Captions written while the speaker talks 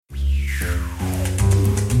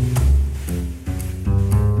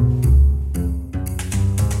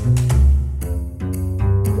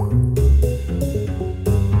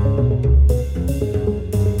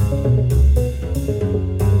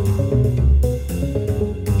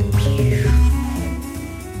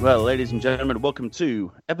Well, ladies and gentlemen, welcome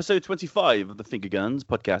to episode 25 of the Finger Guns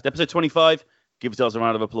podcast. Episode 25. Give yourselves a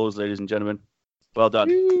round of applause, ladies and gentlemen. Well done.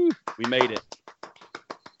 Woo. We made it.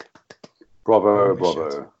 Bravo,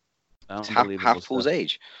 bravo. Half fool's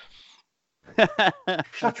age.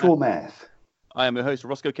 Shut your mouth. I am your host,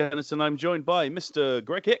 Roscoe Kennison, and I'm joined by Mr.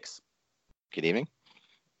 Greg Hicks. Good evening.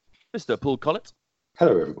 Mr. Paul Collett.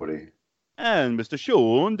 Hello, everybody. And Mr.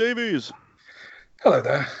 Sean Davies. Hello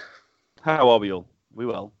there. How are we all? We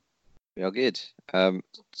well? We are good.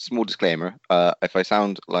 Small disclaimer. If I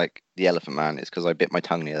sound like the Elephant Man, it's because I bit my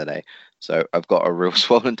tongue the other day. So I've got a real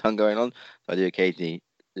swollen tongue going on. So I do occasionally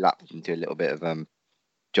lapse into a little bit of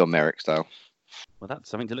John Merrick style. Well, that's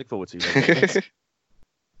something to look forward to.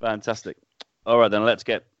 Fantastic. All right, then, let's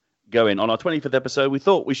get going. On our 25th episode, we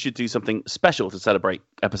thought we should do something special to celebrate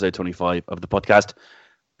episode 25 of the podcast.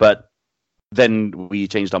 But then we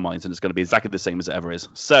changed our minds, and it's going to be exactly the same as it ever is.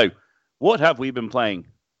 So, what have we been playing?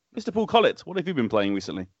 Mr. Paul Collett, what have you been playing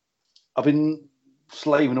recently? I've been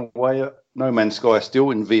slaving away at No Man's Sky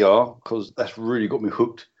still in VR because that's really got me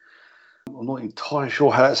hooked. I'm not entirely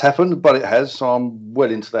sure how that's happened, but it has, so I'm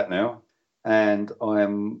well into that now. And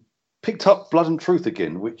I'm picked up Blood and Truth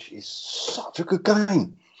again, which is such a good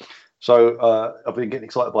game. So I've been getting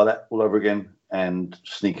excited by that all over again and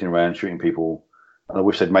sneaking around, shooting people. And I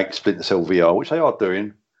wish they'd make Splinter Cell VR, which they are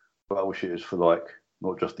doing, but I wish it was for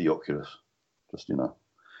not just the Oculus, just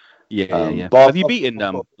Yeah. But have you beaten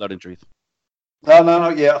Blood and Truth? No.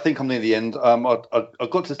 Yeah, I think I'm near the end. I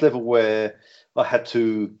got to this level where I had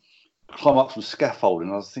to climb up some scaffolding.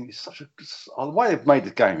 I was thinking, it's such the way they've made the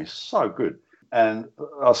game is so good. And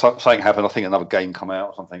something happened. I think another game come out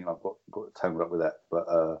or something, and I've got tangled up with that. But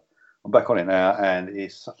I'm back on it now, and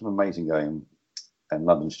it's such an amazing game. And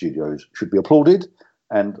London Studios should be applauded.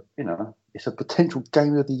 And it's a potential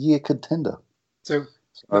Game of the Year contender. So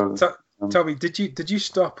tell me, did you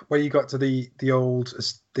stop where you got to the old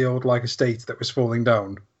like estate that was falling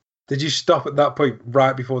down? Did you stop at that point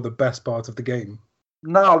right before the best part of the game?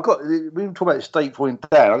 No, we were talking about estate falling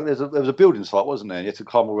down. There was a building site, wasn't there? You had to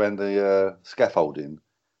climb around the scaffolding.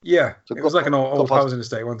 Yeah, so it was like an old housing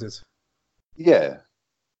estate, wasn't it? Yeah.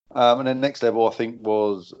 And then next level, I think,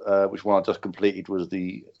 was which one I just completed was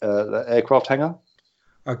the aircraft hangar.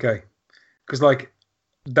 Okay, because like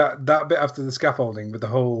that bit after the scaffolding with the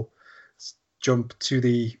whole jump to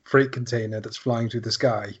the freight container that's flying through the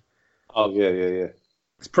sky. Oh yeah.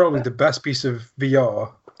 It's probably the best piece of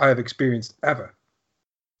VR I have experienced ever.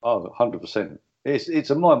 Oh, 100%.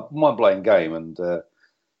 It's a mind-blowing game, and the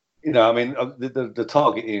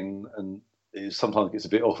targeting and it sometimes gets a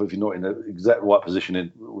bit off if you're not in the exact right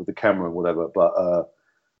position with the camera or whatever. But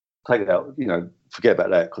take it out, forget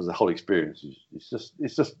about that because the whole experience is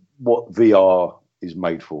just what VR is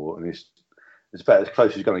made for, and it's about as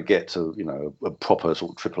close as you're going to get to a proper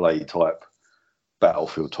sort of AAA type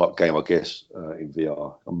Battlefield type game, I guess, in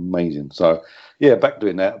VR. Amazing. So yeah, back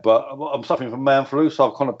doing that. But I'm suffering from man flu, so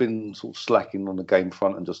I've kind of been sort of slacking on the game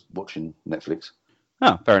front and just watching Netflix.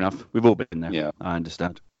 Oh, fair enough. We've all been there. Yeah, I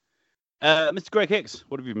understand. Mr. Greg Hicks,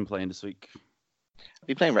 what have you been playing this week? I've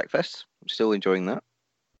been playing Wreckfest. I'm still enjoying that.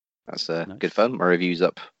 That's nice. Good fun. My review's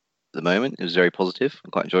up at the moment. It was very positive.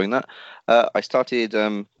 I'm quite enjoying that. I started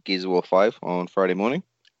Gears of War 5 on Friday morning,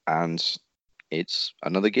 and it's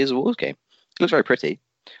another Gears of War game. It looks very pretty.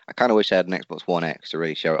 I kind of wish I had an Xbox One X to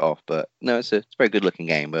really show it off, but no, it's a very good looking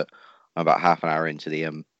game. But I'm about half an hour into the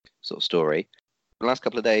sort of story. The last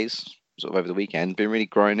couple of days, sort of over the weekend, been really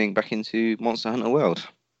grinding back into Monster Hunter World.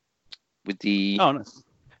 Nice.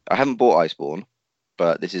 I haven't bought Iceborne,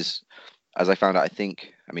 but this is, as I found out,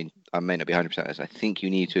 I may not be 100%, I think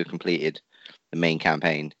you need to have completed the main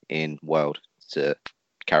campaign in World to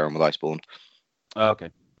carry on with Iceborne. Oh,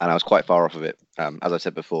 okay. And I was quite far off of it. As I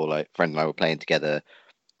said before, like, friend and I were playing together.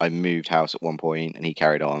 I moved house at one point and he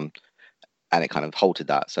carried on, and it kind of halted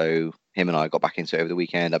that. So him and I got back into it over the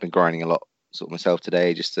weekend. I've been grinding a lot sort of myself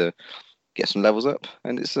today just to get some levels up,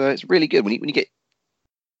 and it's really good. When you get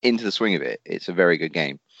into the swing of it, it's a very good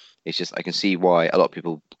game. It's just, I can see why a lot of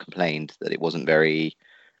people complained that it wasn't very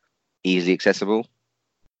easily accessible.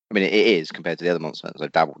 I mean, it is compared to the other Monster Hunters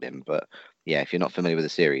I've dabbled in, but yeah, if you're not familiar with the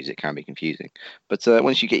series, it can be confusing. But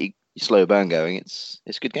once you get your slow burn going, it's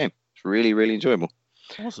a good game. It's really, really enjoyable.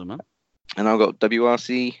 Awesome, man. And I've got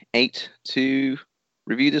WRC 8 to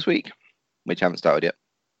review this week, which I haven't started yet.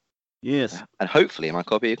 Yes. And hopefully my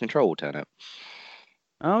copy of Control will turn up.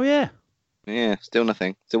 Oh, yeah. Yeah, still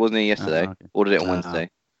nothing. Still wasn't here yesterday. Okay. Ordered it on Wednesday.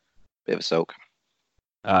 Bit of a sulk.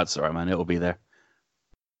 That's all right, man. It'll be there.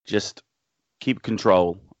 Just keep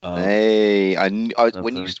control. Hey, when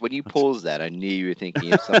you paused that, I knew you were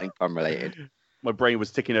thinking of something fun related. My brain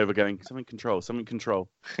was ticking over, going something control.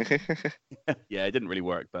 Yeah, it didn't really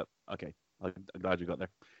work, but okay. I'm glad you got there.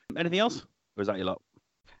 Anything else, or is that your lot?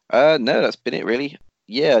 No, that's been it really.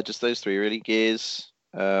 Yeah, just those three really: Gears,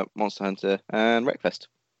 Monster Hunter, and Wreckfest.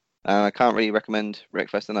 And I can't really recommend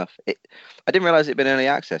Wreckfest enough. I didn't realize it'd been early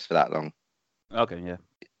access for that long. Okay, yeah.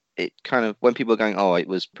 It kind of, when people are going, oh, it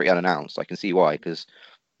was pretty unannounced, I can see why, because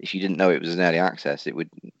if you didn't know it was an early access, it would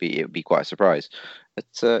be quite a surprise. But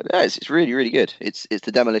yeah, it's really, really good. It's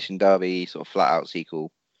the Demolition Derby sort of flat out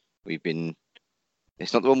sequel.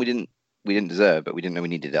 It's not the one we didn't deserve, but we didn't know we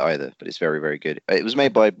needed it either. But it's very, very good. It was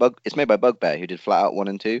made by Bugbear, who did Flat Out 1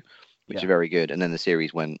 and 2, which are very good. And then the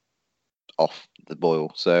series went off the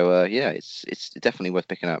boil. So yeah, it's definitely worth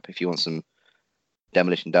picking up if you want some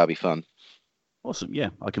Demolition Derby fun. Awesome. Yeah,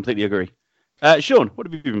 I completely agree. Sean, what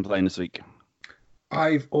have you been playing this week?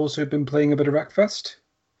 I've also been playing a bit of Wreckfest.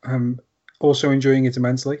 I'm also enjoying it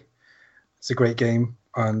immensely. It's a great game,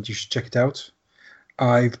 and you should check it out.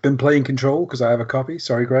 I've been playing Control because I have a copy.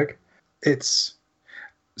 Sorry, Greg. It's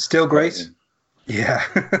still great. Yeah,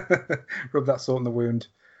 rub that salt in the wound.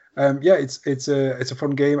 Yeah, it's a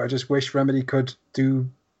fun game. I just wish Remedy could do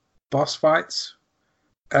boss fights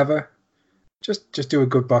ever. Just do a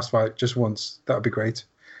good boss fight just once. That would be great.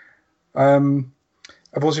 I've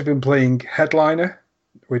also been playing Headliner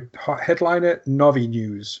Novi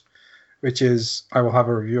News, which is, I will have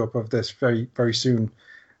a review up of this very, very soon.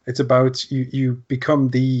 It's about you become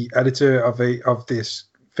the editor of this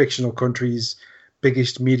fictional country's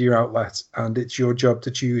biggest media outlet, and it's your job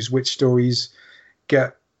to choose which stories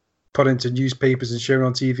get put into newspapers and shown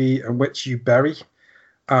on TV and which you bury.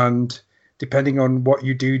 And depending on what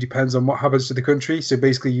you do depends on what happens to the country. So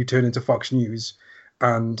basically you turn into Fox News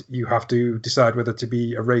and you have to decide whether to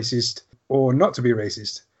be a racist or not to be a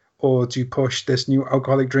racist, or to push this new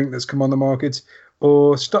alcoholic drink that's come on the market,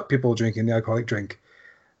 or stop people drinking the alcoholic drink.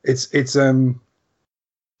 It's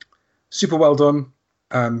super well done.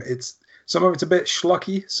 It's some of it's a bit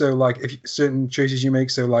schlocky. So like if certain choices you make,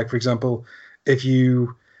 so like for example, if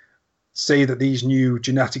you say that these new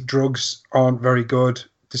genetic drugs aren't very good,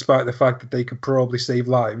 despite the fact that they could probably save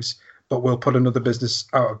lives, but will put another business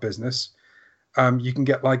out of business, you can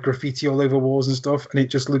get like graffiti all over walls and stuff, and it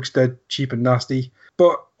just looks dead cheap and nasty.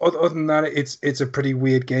 But other than that, it's a pretty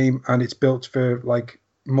weird game, and it's built for like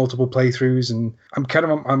multiple playthroughs. And I'm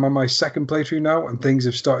on my second playthrough now, and things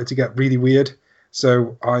have started to get really weird.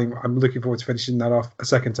 So I'm looking forward to finishing that off a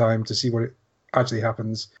second time to see what it actually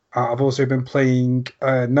happens. I've also been playing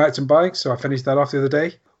Knights and Bikes, so I finished that off the other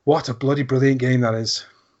day. What a bloody brilliant game that is.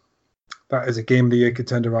 That is a Game of the Year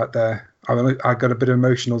contender right there. I got a bit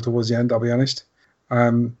emotional towards the end, I'll be honest.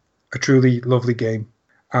 A truly lovely game.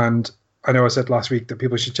 And I know I said last week that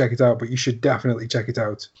people should check it out, but you should definitely check it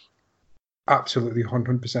out. Absolutely,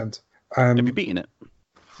 100%. Have you beaten it?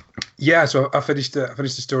 Yeah, so I finished the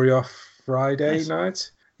story off Friday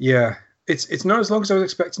night. Yeah. It's not as long as I was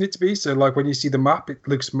expecting it to be. So like when you see the map, it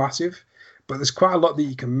looks massive, but there's quite a lot that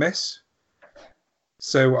you can miss.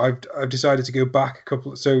 So I've decided to go back a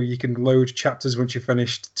couple, so you can load chapters once you're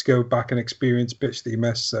finished to go back and experience bits that you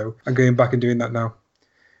missed. So I'm going back and doing that now.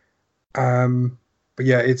 But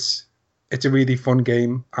yeah, it's a really fun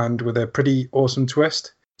game and with a pretty awesome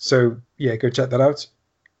twist. So yeah, go check that out.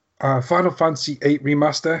 Final Fantasy VIII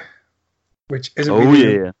Remaster, which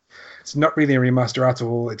isn't it's not really a remaster at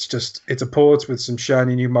all. It's a port with some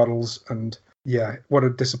shiny new models, and yeah, what a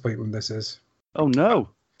disappointment this is. Oh no.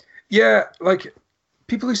 Yeah, like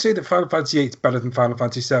people who say that Final Fantasy VIII is better than Final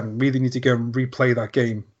Fantasy VII really need to go and replay that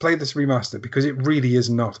game. Play this remaster, because it really is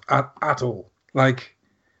not at all. Like,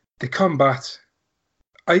 the combat,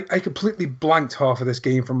 I completely blanked half of this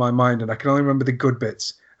game from my mind, and I can only remember the good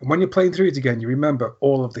bits. And when you're playing through it again, you remember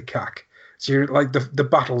all of the cack. So you're like, the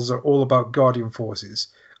battles are all about Guardian Forces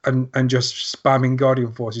and just spamming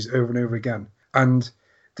Guardian Forces over and over again. And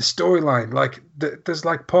the storyline, like, there's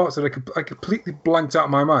like parts that I completely blanked out of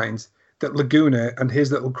my mind that Laguna and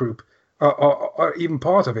his little group are even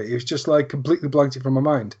part of it. It's just like completely blanked it from my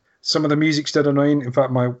mind. Some of the music's dead annoying. In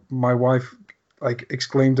fact, my wife like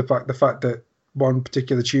exclaimed the fact that one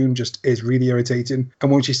particular tune just is really irritating. And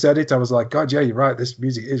when she said it, I was like, God, yeah, you're right. This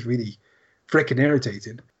music is really freaking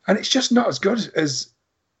irritating. And it's just not as good as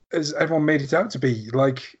everyone made it out to be.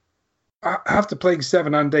 Like, after playing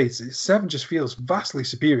 7 and 8, 7 just feels vastly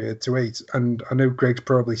superior to 8. And I know Greg's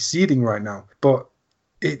probably seething right now, but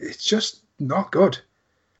it's just not good.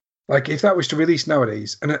 Like, if that was to release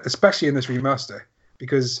nowadays, and especially in this remaster,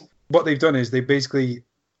 because what they've done is they basically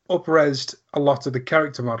up-resed a lot of the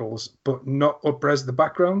character models, but not up-resed the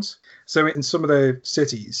backgrounds. So in some of the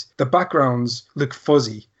cities, the backgrounds look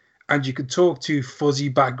fuzzy, and you could talk to fuzzy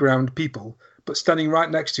background people, but standing right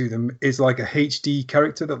next to them is like a HD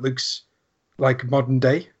character that looks like modern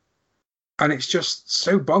day. And it's just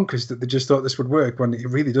so bonkers that they just thought this would work when it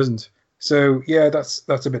really doesn't. So yeah, that's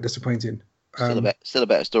a bit disappointing. Still a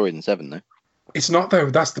better story than 7, though. It's not though.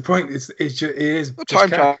 That's the point. It is Got time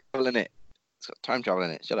travel in it. It's got time travel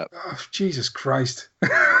in it. Shut up. Oh, Jesus Christ!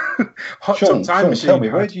 Hot Sean, Tub Time Machine. tell me,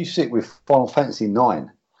 where do you sit with Final Fantasy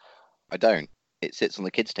 9? I don't. It sits on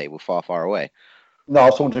the kids' table, far, far away. No, I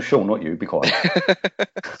was talking to Sean, not you. Be quiet.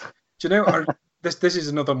 Do you know? This is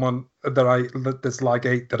another one that's like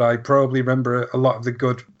 8 that I probably remember a lot of the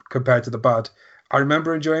good compared to the bad. I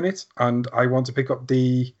remember enjoying it, and I want to pick up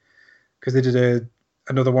because they did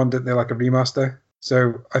another one, didn't they, like a remaster?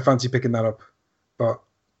 So I fancy picking that up. But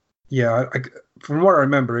yeah, from what I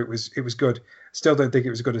remember, it was good. Still don't think it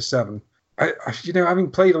was as good as 7. Having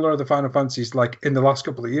played a lot of the Final Fantasies like in the last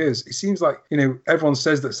couple of years, it seems like everyone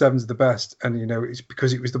says that 7's the best, and it's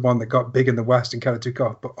because it was the one that got big in the West and kind of took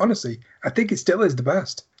off. But honestly, I think it still is the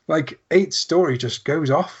best. Like 8's story just goes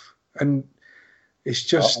off, and it's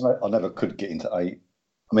just. I never could get into 8.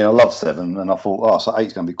 I mean, I love 7, and I thought, so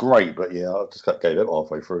 8's going to be great, but yeah, I just gave it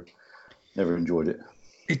halfway through. Never enjoyed it.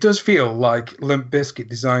 It does feel like Limp Bizkit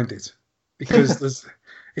designed it, because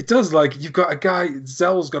it does, like, you've got a guy,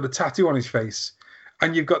 Zell's got a tattoo on his face,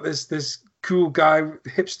 and you've got this cool guy,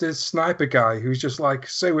 hipster sniper guy, who's just, like,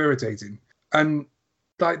 so irritating. And,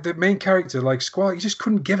 like, the main character, like, Squall, you just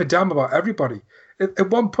couldn't give a damn about everybody. At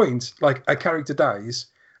one point, like, a character dies,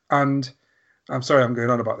 and I'm sorry I'm going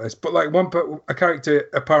on about this, but, like, a character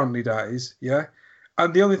apparently dies, yeah?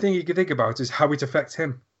 And the only thing you can think about is how it affects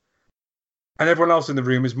him. And everyone else in the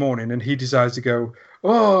room is mourning, and he decides to go,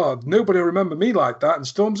 "Oh, nobody will remember me like that," and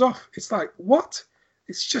storms off. It's like, what?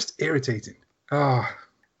 It's just irritating.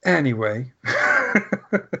 Anyway.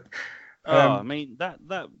 I mean, that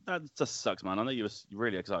just sucks, man. I know you were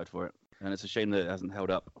really excited for it, and it's a shame that it hasn't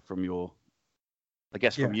held up from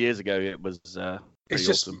from years ago. It was pretty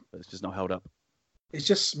awesome, but it's just not held up. It's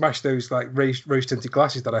just smashed those like rose-tinted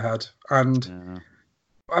glasses that I had, and. Yeah.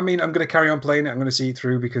 I mean, I'm going to carry on playing it. I'm going to see it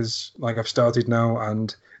through because, like, I've started now,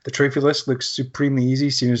 and the trophy list looks supremely easy,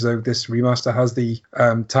 seeing as though this remaster has the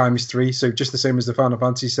 ×3. So just the same as the Final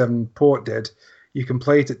Fantasy VII port did, you can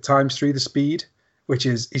play it at ×3 the speed, which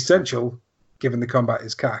is essential given the combat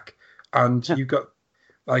is CAC. And you've got,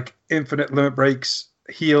 like, infinite limit breaks,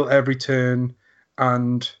 heal every turn,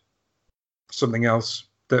 and something else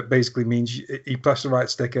that basically means you press the right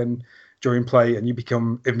stick in during play and you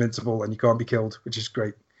become invincible and you can't be killed, which is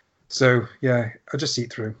great. So yeah, I'll just see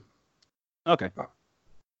it through. Okay.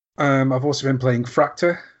 I've also been playing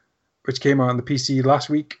Fracture, which came out on the PC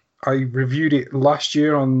last week. I reviewed it last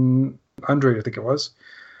year on Android, I think it was,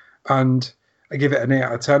 and I give it an 8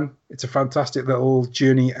 out of 10. It's a fantastic little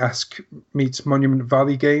Journey-esque meets Monument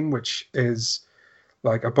Valley game, which is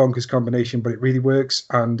like a bonkers combination, but it really works,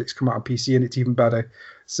 and it's come out on PC and it's even better.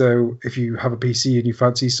 So if you have a PC and you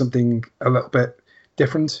fancy something a little bit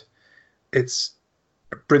different, it's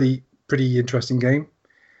a pretty interesting game.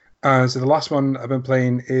 So the last one I've been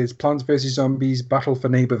playing is Plants vs. Zombies Battle for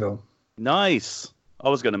Neighborville. Nice. I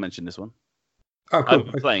was going to mention this one. Oh, cool.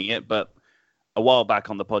 I've been playing it, but a while back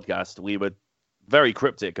on the podcast, we were very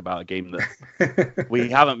cryptic about a game that we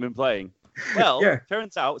haven't been playing. Well, yeah.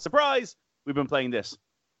 Turns out, surprise, we've been playing this.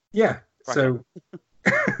 Yeah. So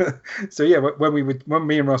yeah, when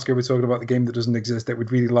me and Roscoe were talking about the game that doesn't exist, that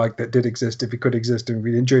we'd really like, that did exist if it could exist, and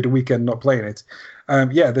we'd enjoyed a weekend not playing it.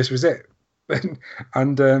 This was it.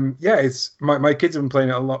 And it's my kids have been playing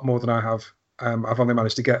it a lot more than I have. I've only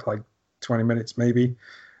managed to get like 20 minutes maybe.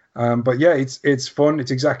 But yeah, it's fun.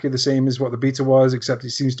 It's exactly the same as what the beta was, except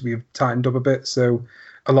it seems to be tightened up a bit. So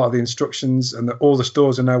a lot of the instructions and all the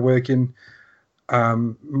stores are now working.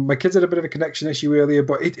 My kids had a bit of a connection issue earlier,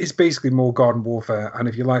 but it's basically more Garden Warfare. And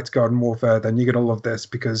if you liked Garden Warfare, then you're going to love this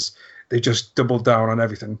because they just doubled down on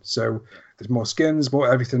everything. So there's more skins,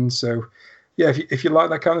 more everything. So yeah, if you like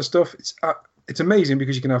that kind of stuff, it's amazing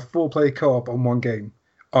because you can have 4-player co-op on one game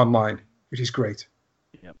online, which is great.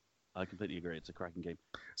 Yeah, I completely agree. It's a cracking game.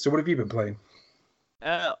 So what have you been playing?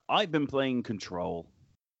 I've been playing Control,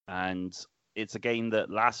 and it's a game that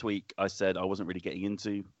last week I said I wasn't really getting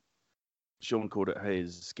into. Sean called it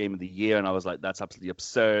his game of the year, and I was like, that's absolutely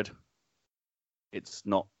absurd. It's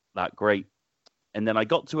not that great. And then I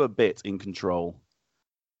got to a bit in Control.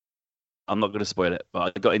 I'm not going to spoil it,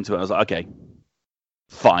 but I got into it. I was like, okay,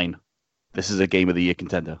 fine. This is a game of the year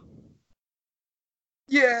contender.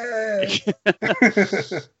 Yeah.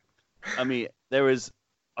 I mean, the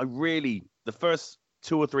first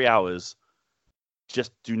 2 or 3 hours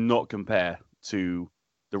just do not compare to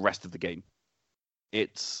the rest of the game.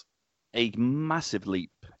 It's a massive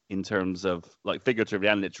leap in terms of like figuratively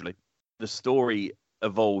and literally. The story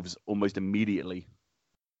evolves almost immediately,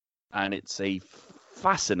 and it's a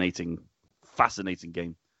fascinating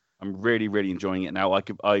game. I'm really, really enjoying it now.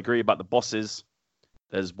 I agree about the bosses.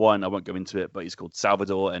 There's one, I won't go into it, but he's called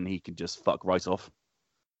Salvador, and he can just fuck right off.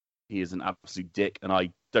 He is an absolute dick, and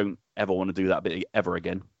I don't ever want to do that bit ever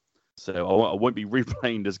again. So I won't be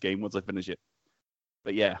replaying this game once I finish it.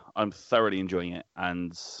 But yeah, I'm thoroughly enjoying it,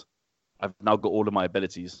 and I've now got all of my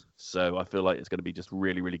abilities, so I feel like it's going to be just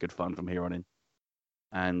really, really good fun from here on in.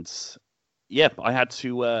 And yeah, I have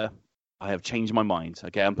changed my mind.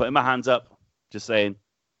 Okay, I'm putting my hands up, just saying,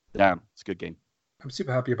 damn, it's a good game. I'm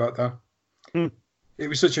super happy about that. It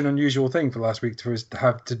was such an unusual thing for last week for us to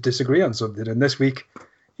have to disagree on something, and this week,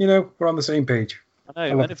 we're on the same page. I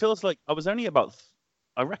know, and it feels like I was only about,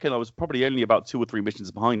 I reckon I was probably only about 2 or 3 missions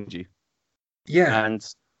behind you. Yeah. And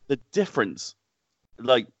the difference,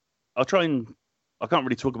 like, I can't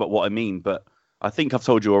really talk about what I mean, but I think I've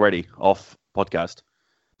told you already off podcast.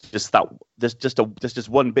 Just that there's just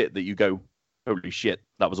one bit that you go, holy shit,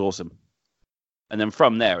 that was awesome. And then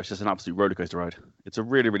from there, it's just an absolute rollercoaster ride. It's a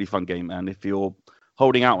really, really fun game, and if you're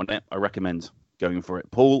holding out on it, I recommend going for it.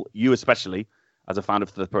 Paul, you especially, as a fan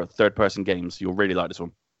of the third-person games, you'll really like this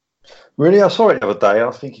one. Really, I saw it the other day. I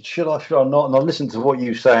was thinking, should I not? And I listened to what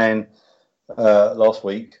you were saying last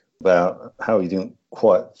week about how you didn't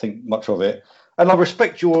quite think much of it. And I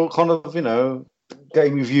respect your kind of,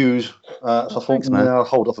 game reviews. So I thought, Thanks, man. I'll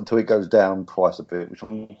hold off until it goes down price a bit, which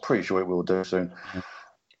I'm pretty sure it will do soon. Yeah.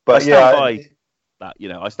 But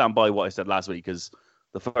I stand by what I said last week, because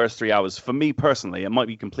the first 3 hours, for me personally, it might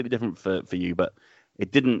be completely different for you, but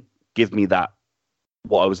it didn't give me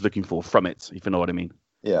what I was looking for from it, if you know what I mean.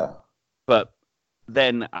 Yeah. But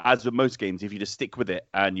then, as with most games, if you just stick with it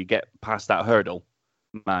and you get past that hurdle,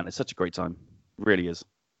 man, it's such a great time. It really is.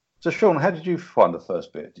 So, Sean, how did you find the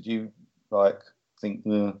first bit? Did you think?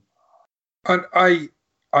 And I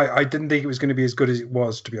didn't think it was going to be as good as it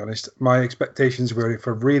was, to be honest. My expectations were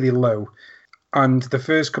for really low, and the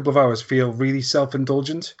first couple of hours feel really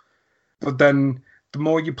self-indulgent. But then, the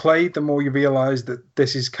more you play, the more you realise that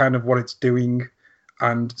this is kind of what it's doing.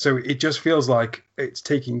 And so it just feels like it's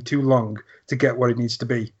taking too long to get what it needs to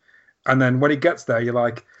be. And then when it gets there, you're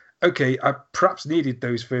like, okay, I perhaps needed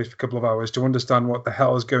those first couple of hours to understand what the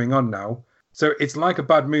hell is going on now. So it's like a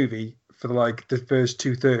bad movie for the first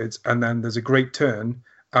 2/3, and then there's a great turn,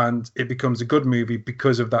 and it becomes a good movie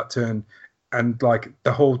because of that turn. And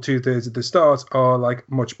the whole 2/3 of the start are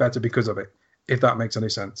much better because of it, if that makes any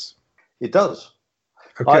sense. It does.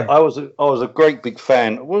 Okay. I was a great big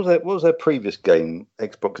fan. What was their previous game,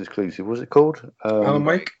 Xbox exclusive? What was it called? Alan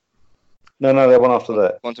Wake? No, that one after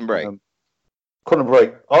that. Quantum Break. Quantum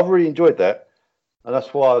Break. I've really enjoyed that, and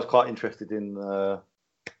that's why I was quite interested in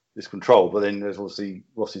this Control. But then there's obviously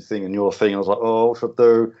Ross's thing and your thing. I was like, oh, what should I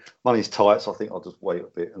do? Money's tight, so I think I'll just wait a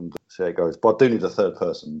bit and see how it goes. But I do need a third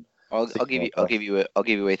person. I'll give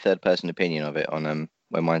you a third person opinion of it on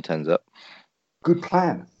when mine turns up. Good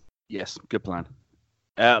plan. Yes, good plan.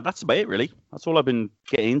 That's about it, really. That's all I've been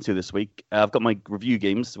getting into this week. I've got my review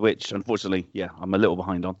games, which, unfortunately, I'm a little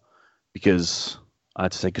behind on because I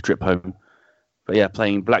had to take a trip home. But yeah,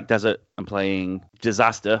 playing Black Desert and playing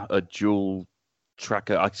Disaster, a dual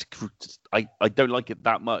tracker. I don't like it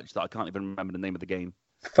that much that I can't even remember the name of the game.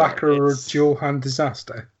 Thacker Dual Hand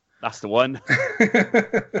Disaster. That's the one.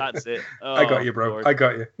 That's it. Oh, I got you, bro. Lord. I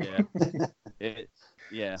got you.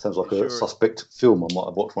 Yeah. Sounds like a suspect film I might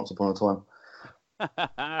have watched once upon a time.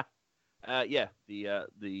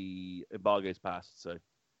 The embargo's passed, so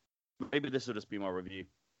maybe this will just be my review.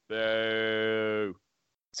 Boo.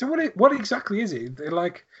 So what exactly is it?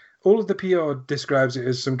 All of the PR describes it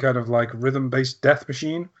as some kind of rhythm-based death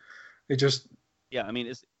machine. It just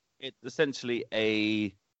it's essentially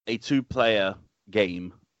a 2-player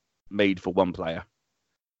game made for 1 player.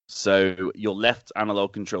 So your left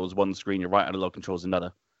analog controls one screen, your right analog controls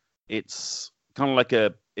another. It's kind of like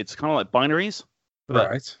binaries. But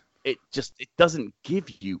right. It doesn't give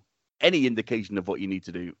you any indication of what you need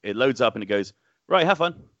to do. It loads up and it goes, right, have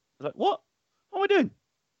fun. I was like, what? What am I doing?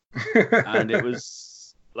 And it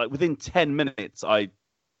was within 10 minutes, I'd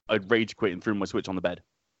rage quit and threw my Switch on the bed.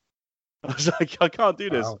 I was like, I can't do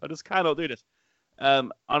this. Wow. I just cannot do this. I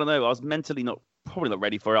don't know. I was mentally probably not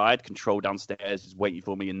ready for it. I had Control downstairs just waiting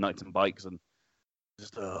for me in Knights and Bikes, and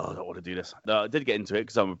just, I don't want to do this. I did get into it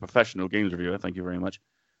because I'm a professional games reviewer. Thank you very much.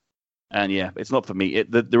 And yeah, it's not for me.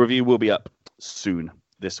 The review will be up soon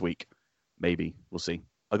this week. Maybe. We'll see.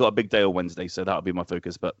 I got a big day on Wednesday, so that'll be my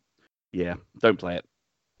focus. But yeah, don't play it.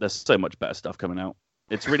 There's so much better stuff coming out.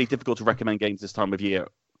 It's really difficult to recommend games this time of year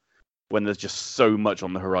when there's just so much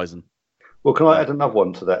on the horizon. Well, can I add another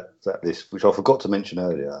one to that list, which I forgot to mention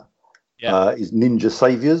earlier? Yeah. Is Ninja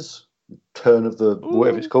Saviors, Turn of the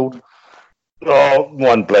whatever it's called. Oh,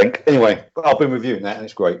 one blank. Anyway, I've been reviewing that, and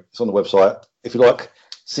it's great. It's on the website. If you like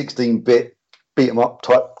 16-bit beat 'em up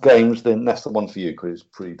type games, then that's the one for you because it's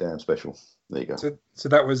pretty damn special. There you go. So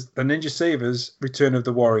that was the Ninja Savers, Return of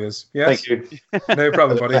the Warriors. Yes? Thank you. No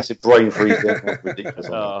problem, buddy. Massive brain freeze. Ridiculous.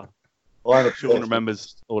 Sean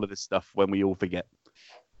remembers all of this stuff when we all forget.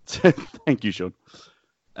 Thank you, Sean.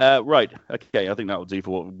 Right. Okay, I think that will do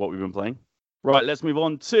for what we've been playing. Right, let's move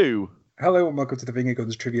on to... Hello and welcome to the Finger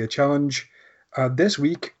Guns Trivia Challenge. This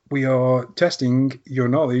week, we are testing your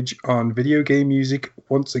knowledge on video game music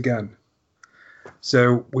once again.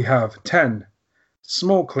 So we have 10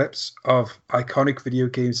 small clips of iconic video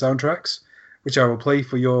game soundtracks, which I will play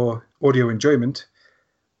for your audio enjoyment.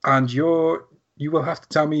 And you will have to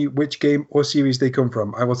tell me which game or series they come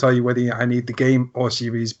from. I will tell you whether I need the game or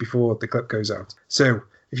series before the clip goes out. So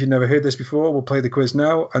if you've never heard this before, we'll play the quiz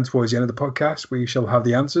now, and towards the end of the podcast, we shall have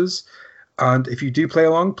the answers. And if you do play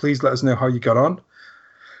along, please let us know how you got on.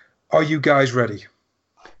 Are you guys ready?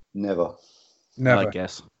 Never. I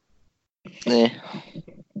guess.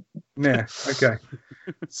 Nah, okay.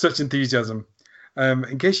 Such enthusiasm.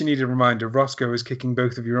 In case you need a reminder, Roscoe is kicking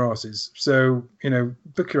both of your asses. So,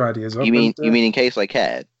 book your ideas up. You mean in case I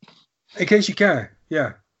cared? In case you care,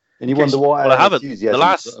 yeah. And you wonder why I haven't.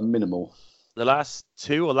 The minimal. The last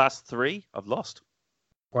 2 or last 3, I've lost.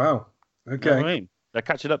 Wow. Okay. You know what I mean? They're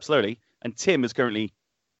catching up slowly. And Tim is currently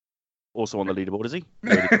also on the leaderboard, is he?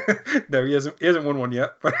 No, he hasn't won one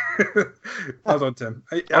yet. But well done, Tim.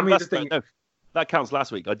 I mean, the thing... No, that counts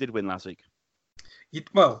last week. I did win last week.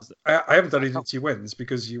 I haven't done anything to your wins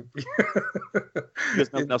because you...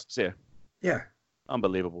 Because nothing else was here. Yeah.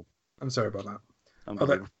 Unbelievable. I'm sorry about that.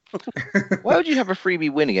 Unbelievable. Why would you have a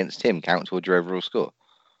freebie win against Tim count towards your overall score?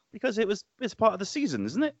 Because it's part of the season,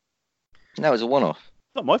 isn't it? No, it was a one-off.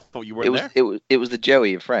 Not my fault you weren't there. It was the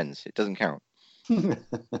Joey of Friends. It doesn't count. Okay.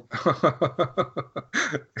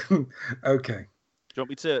 Do you want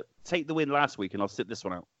me to take the win last week and I'll sit this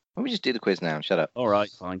one out? Why don't we just do the quiz now and shut up? All right,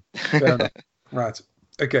 fine. Fair enough. Right.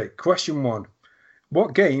 Okay, question 1.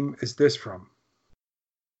 What game is this from?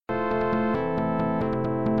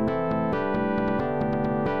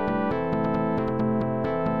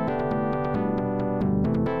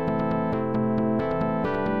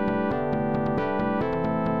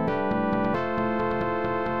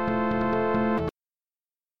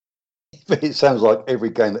 It sounds like every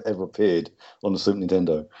game that ever appeared on the Super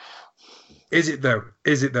Nintendo. Is it though?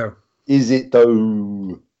 Is it though?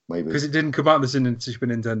 Maybe. Because it didn't come out on the Super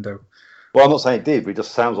Nintendo. Well, I'm not saying it did, but it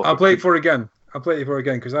just sounds like... I'll play it for again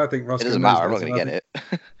because I think Roscoe... It doesn't matter. I'm not going to get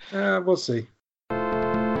it. We'll see.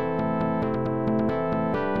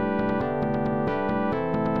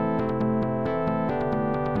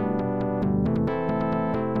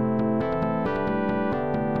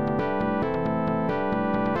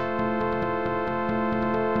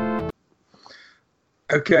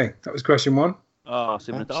 Okay, that was question 1. I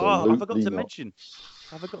forgot to mention.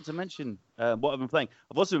 I forgot to mention what I've been playing.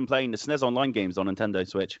 I've also been playing the SNES Online games on Nintendo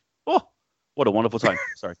Switch. Oh, what a wonderful time.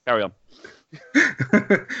 Sorry, carry on.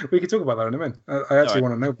 We can talk about that in a minute. I actually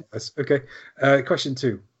want to know about this. Okay, question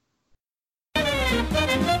 2.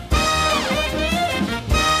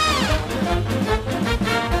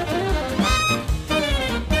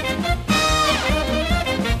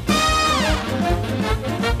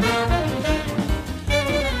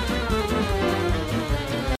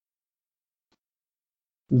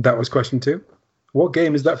 That was question 2. What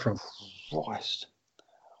game is that from? Christ.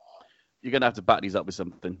 You're going to have to back these up with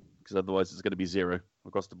something, because otherwise it's going to be 0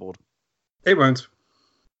 across the board. It won't.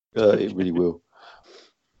 It really will.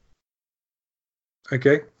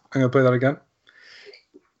 Okay, I'm going to play that again.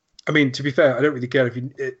 I mean, to be fair, I don't really care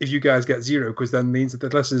if you guys get 0, because then means that the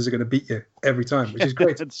listeners are going to beat you every time, which is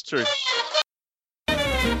great. That's true.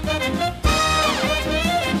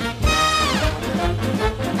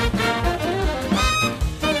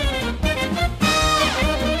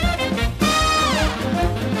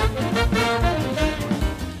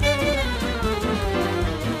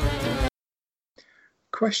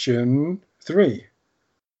 Question 3.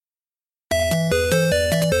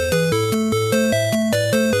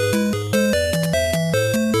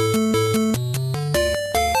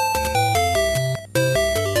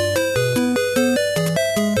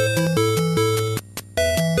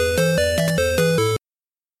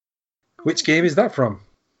 Which game is that from?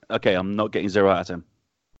 Okay, I'm not getting 0 out of 10.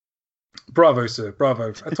 Bravo, sir.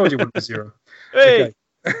 Bravo. I told you it would be 0. Hey!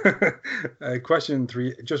 Okay. Question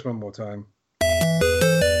 3, just one more time.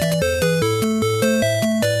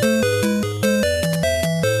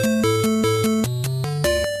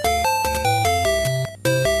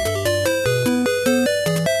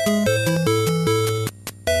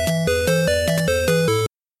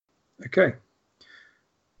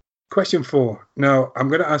 Question 4. Now, I'm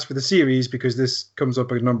going to ask for the series because this comes up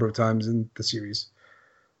a number of times in the series.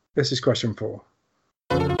 This is question 4.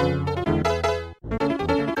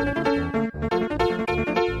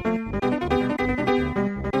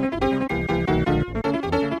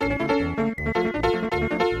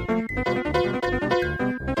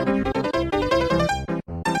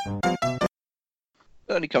 It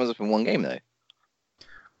only comes up in one game, though.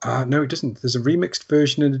 No, it doesn't. There's a remixed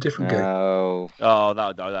version in a different No. Oh,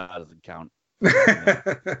 that doesn't count. game.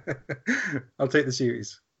 I'll take the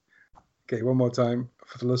series. Okay, one more time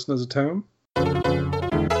for the listeners at home.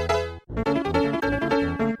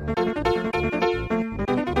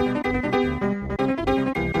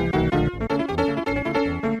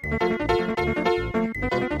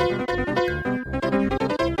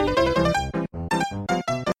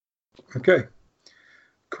 Okay.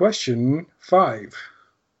 Question 5.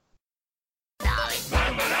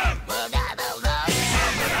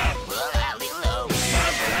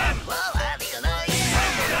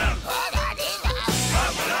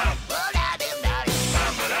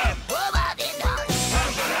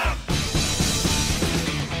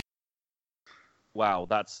 Wow,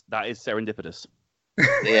 that is serendipitous.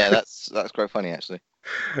 Yeah, that's quite funny, actually.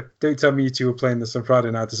 Don't tell me you two were playing this on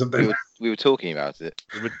Friday night or something. We were talking about it.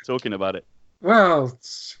 We were talking about it. Well,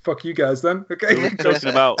 fuck you guys then. Okay. Talking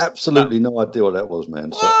about Absolutely no idea what that was,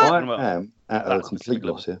 man. So What? I am at a That's complete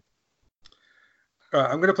ridiculous. loss here. All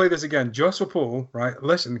right, I'm going to play this again. Just for Paul, right?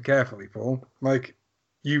 Listen carefully, Paul. Like,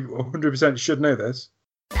 you 100% should know this.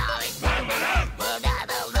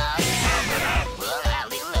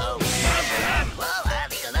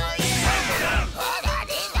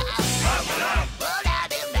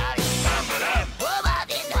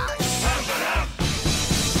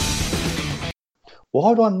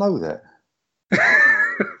 Why do I know that?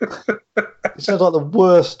 It sounds like the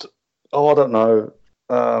worst. Oh, I don't know.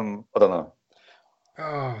 I don't know.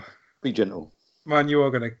 Oh, Be gentle. man, you're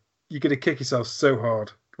gonna kick yourself so hard.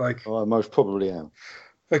 Like, I most probably am.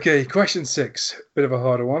 okay, question 6, bit of a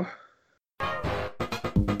harder one.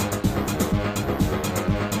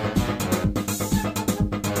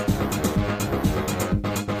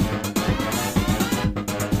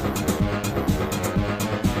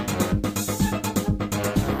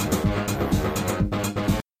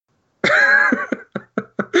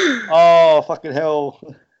 Oh, fucking hell.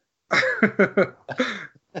 I'm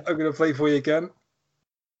gonna play for you again.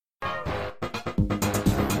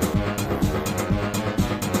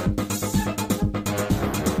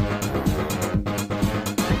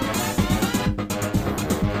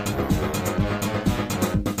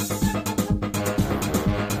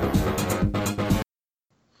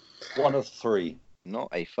 One of 3. Not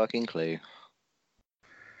a fucking clue.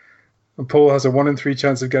 And Paul has a 1 in 3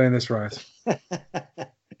 chance of getting this right.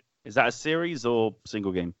 Is that a series or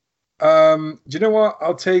single game? Do you know what?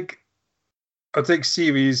 I'll take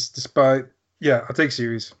series despite. Yeah, I'll take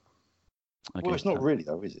series. Okay. Well, it's not really,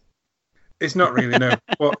 though, is it? It's not really, no.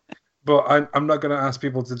 But I'm not going to ask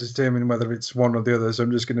people to determine whether it's one or the other, so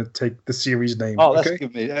I'm just going to take the series name. Oh, that's okay?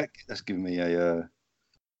 giving me a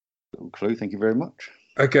little clue. Thank you very much.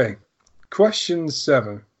 Okay. Question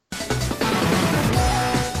 7.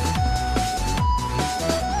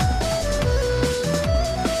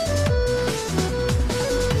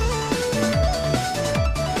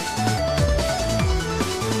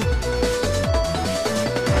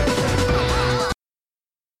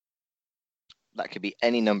 That could be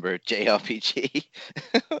any number of JRPG.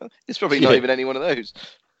 It's probably not even any one of those.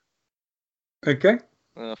 Okay.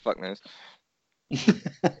 Oh, fuck knows.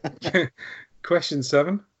 Question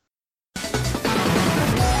 7.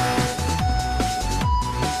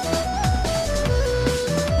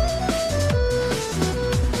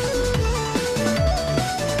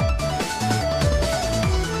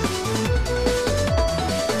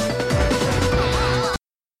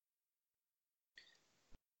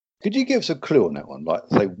 Could you give us a clue on that one? Like,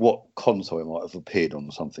 say what console it might have appeared on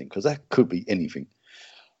or something? Because that could be anything.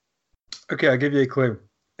 Okay, I'll give you a clue.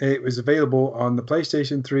 It was available on the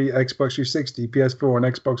PlayStation 3, Xbox 360, PS4, and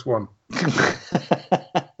Xbox One.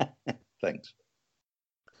 Thanks.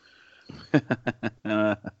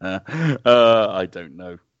 I don't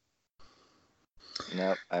know.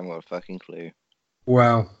 No, I haven't got a fucking clue.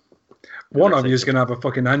 Wow. One of you is take going to have a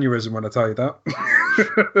fucking aneurysm when I tell you that.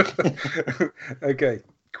 Okay,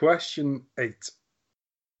 question 8.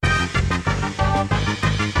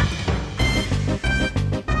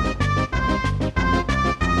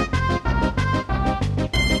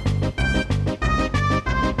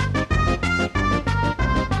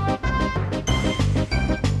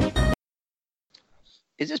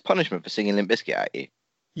 Is this punishment for singing Limp Bizkit at you?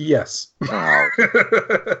 Yes. Oh.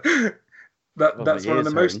 That's one of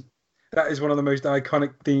the most. That is one of the most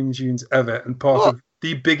iconic theme tunes ever, and part of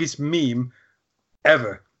the biggest meme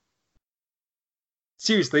ever.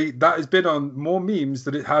 Seriously, that has been on more memes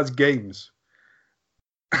than it has games.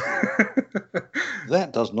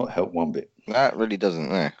 That does not help one bit. That really doesn't,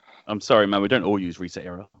 no. I'm sorry, man. We don't all use Reset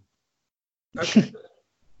Era. Okay.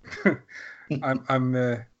 I'm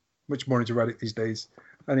much more into Reddit these days.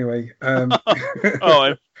 Anyway. I'm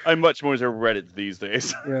much more into Reddit these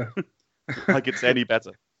days. Yeah. Like it's any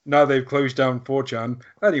better. Now they've closed down 4chan.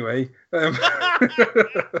 Anyway.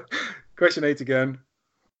 Question 8 again.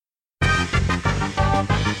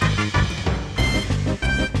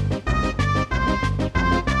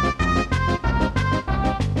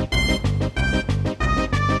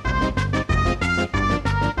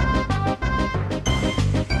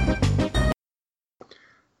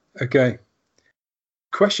 Okay.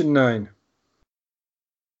 Question 9.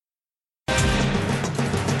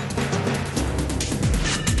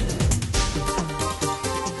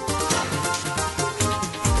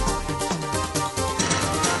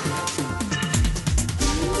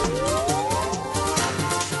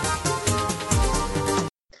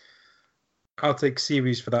 I'll take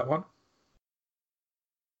series for that one.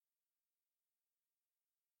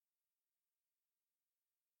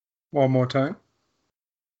 One more time.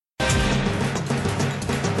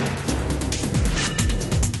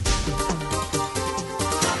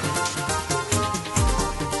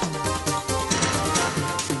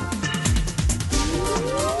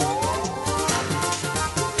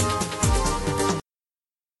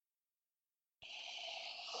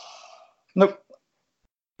 Nope.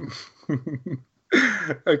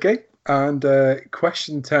 Okay, and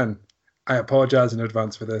question 10. I apologize in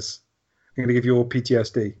advance for this. I'm going to give you all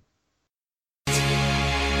PTSD.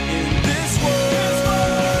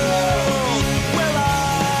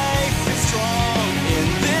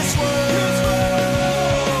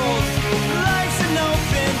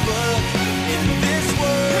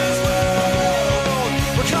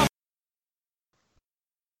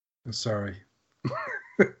 I'm sorry.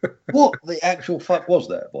 What the actual fuck was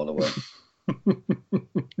that, by the way?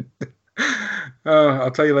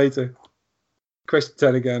 I'll tell you later. Question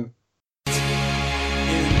 10 again.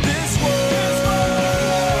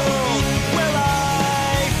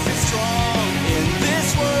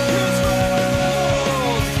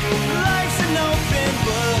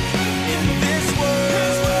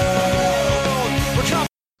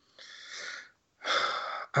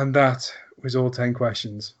 And that was all 10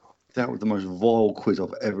 questions. That was the most vile quiz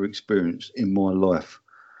I've ever experienced in my life.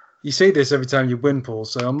 You say this every time you win, Paul,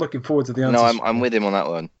 so I'm looking forward to the answers. No, I'm with him on that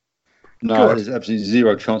one. No, there's absolutely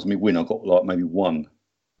zero chance of me win. I got like maybe one.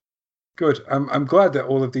 Good. I'm glad that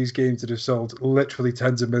all of these games that have sold literally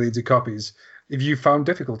tens of millions of copies, if you found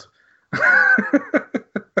difficult.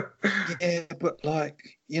 Yeah, but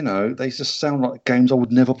like, you know, they just sound like games I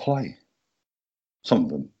would never play. Some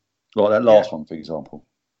of them. Like that last one, for example.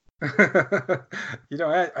 You know,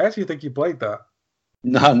 I actually think you played that.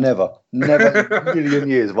 No, never. Never in a million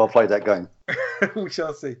years have I played that game. We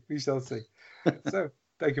shall see. We shall see. So,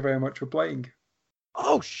 thank you very much for playing.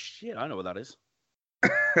 Oh, shit. I know what that is.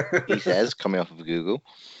 He says, coming off of Google.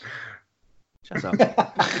 Shut up.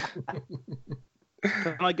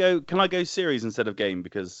 Can I go series instead of game?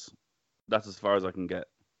 Because that's as far as I can get.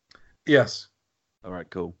 Yes. All right,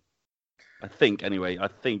 cool. I think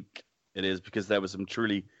it is because there was some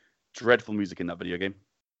truly dreadful music in that video game.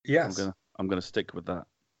 Yes. I'm gonna stick with that.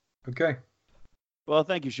 Okay. Well,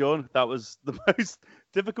 thank you, Sean. That was the most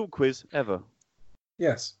difficult quiz ever.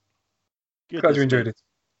 Yes. Goodness Glad you enjoyed it.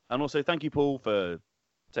 And also, thank you, Paul, for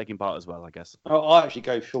taking part as well, I guess. I actually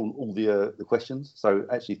gave Sean all the questions, so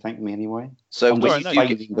actually thank me anyway. So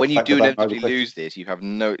when you do inevitably lose this, you have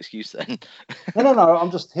no excuse then. No. I'm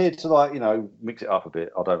just here to mix it up a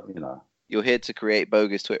bit. I don't, You're here to create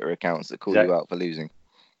bogus Twitter accounts that call you out for losing.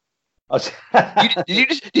 Did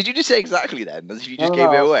you just say exactly then? As if you just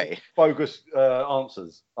gave it away? Bogus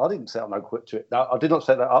answers. I didn't set up no Twitter. No, I did not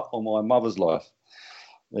set that up on my mother's life.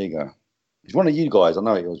 There you go. It's one of you guys. I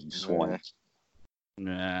know it was. You swine.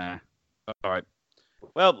 Nah. All right.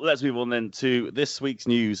 Well, let's move on then to this week's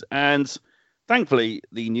news. And thankfully,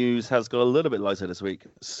 the news has got a little bit lighter this week.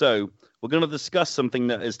 So we're going to discuss something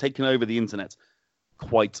that has taken over the internet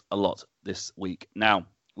quite a lot this week. Now,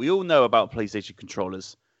 we all know about PlayStation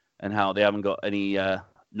controllers and how they haven't got any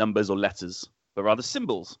numbers or letters, but rather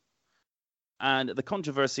symbols. And the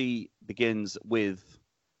controversy begins with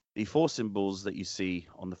the 4 symbols that you see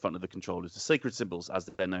on the front of the controllers, the sacred symbols as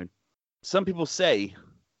they're known. Some people say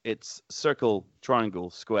it's circle,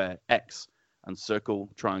 triangle, square, X, and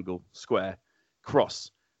circle, triangle, square,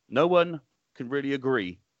 cross. No one could really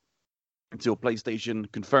agree until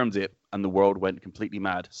PlayStation confirmed it and the world went completely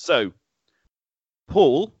mad. So,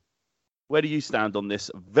 Paul, where do you stand on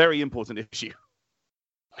this very important issue?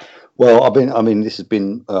 Well, this has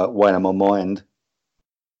been weighing on my mind,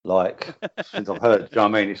 like since I've heard. Do you know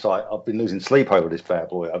what I mean? It's like I've been losing sleep over this bad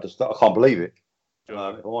boy. I can't believe it. If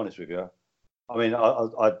I'm honest with you, I mean,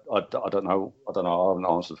 I don't know. I haven't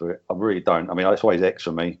answered for it. I really don't. I mean, it's always X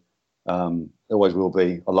for me. It always will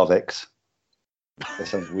be. I love X. That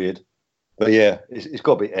sounds weird, but yeah, it's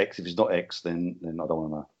got to be X. If it's not X, then I don't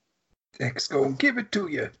want to know. X, go and give it to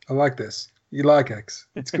you. I like this. You like X?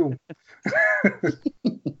 It's cool.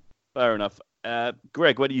 Fair enough.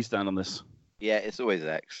 Greg, where do you stand on this? Yeah, it's always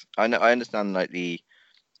X. I know. I understand like the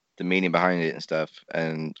meaning behind it and stuff,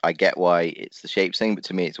 and I get why it's the shape thing. But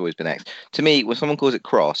to me, it's always been X. To me, when someone calls it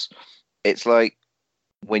cross, it's like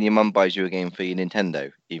when your mum buys you a game for your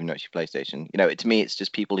Nintendo, even though it's your PlayStation. You know, to me, it's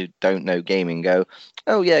just people who don't know gaming go,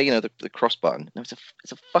 "Oh yeah, you know the cross button." No, it's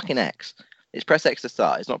a fucking X. It's press X to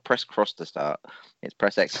start. It's not press cross to start. It's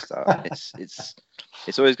press X to start. It's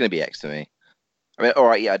always going to be X to me. I mean, all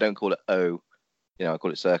right, yeah, I don't call it O. You know, I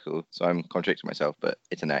call it circle, so I'm contradicting myself, but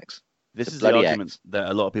it's an X. This is the argument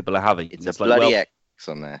that a lot of people are having. It's a bloody X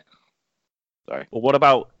on there. Sorry. Well, what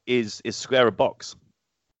about is square a box?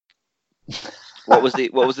 What was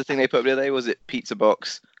the thing they put up the other day? Was it pizza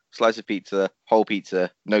box, slice of pizza, whole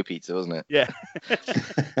pizza, no pizza, wasn't it? Yeah. So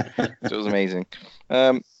it was amazing.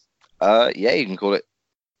 Yeah, you can call it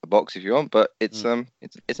a box if you want, but it's an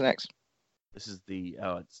X. This is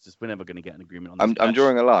it's just we're never going to get an agreement on this. I'm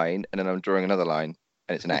drawing a line, and then I'm drawing another line,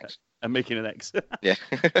 and it's an X. I'm making an X. Yeah.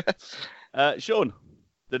 Sean,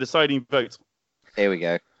 the deciding vote. Here we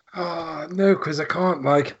go. Oh, no, because I can't,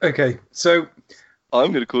 okay, so...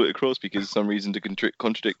 I'm going to call it a cross because for some reason to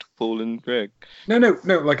contradict Paul and Greg. No,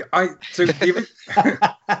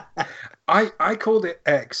 I called it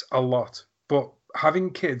X a lot, but having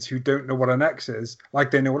kids who don't know what an X is, like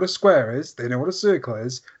they know what a square is, they know what a circle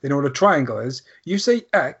is, they know what a triangle is, you say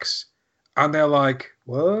X, and they're like,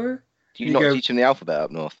 what? Do you not teach them the alphabet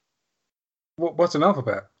up north? What's an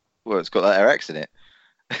alphabet? Well, it's got that X in it.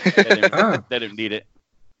 They don't need it.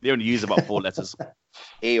 They only use about 4 letters.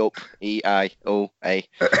 E up, E I O A.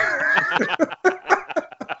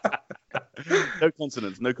 No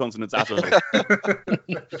consonants at all.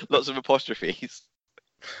 Lots of apostrophes.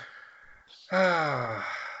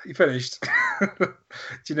 You finished? Do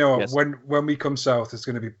you know what? Yes. When we come south, it's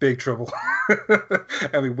going to be big trouble.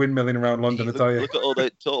 And we windmilling around London, I tell you. Look at all the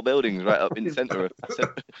tall buildings right up in the centre of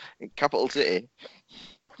in capital city.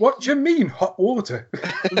 What do you mean, hot water?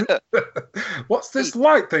 What's this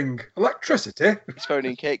light thing? Electricity? He's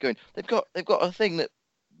phoning Kate, going, They've got a thing that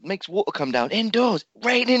makes water come down indoors.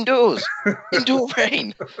 Rain indoors. Indoor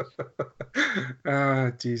rain.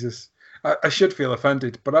 Jesus. I should feel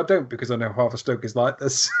offended, but I don't because I know half of Stoke is like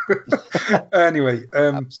this. Anyway,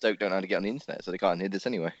 Stoke don't know how to get on the internet, so they can't hear this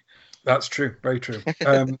anyway. That's true, very true.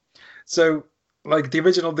 So, like the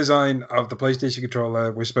original design of the PlayStation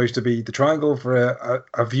controller was supposed to be the triangle for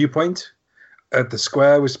a viewpoint. The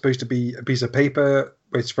square was supposed to be a piece of paper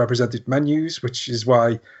which represented menus, which is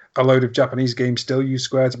why a load of Japanese games still use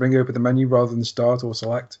square to bring open the menu rather than start or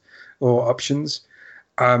select or options.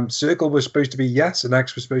 Circle was supposed to be yes, and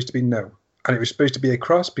X was supposed to be no. And it was supposed to be a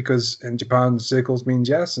cross because in Japan, circles means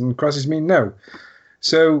yes and crosses mean no.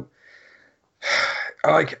 So,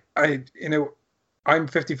 I'm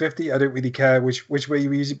 50-50. I don't really care which way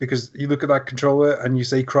you use it because you look at that controller and you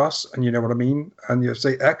say cross and you know what I mean. And you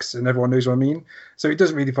say X and everyone knows what I mean. So it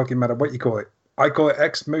doesn't really fucking matter what you call it. I call it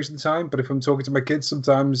X most of the time, but if I'm talking to my kids,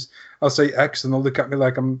 sometimes I'll say X and they'll look at me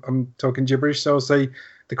like I'm talking gibberish. So I'll say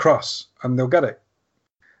the cross and they'll get it.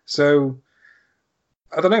 So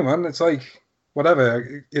I don't know, man. It's like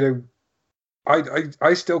whatever,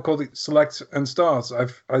 I still call it select and start.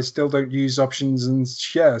 I still don't use options and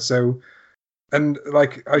share. So, and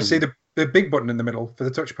like I say the big button in the middle for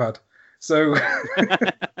the touchpad. So,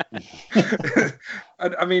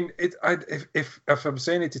 I mean, if I'm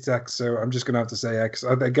saying it's X, so I'm just gonna have to say X.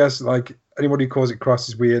 I guess like anybody who calls it cross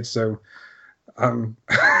is weird. So,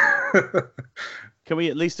 Can we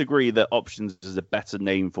at least agree that options is a better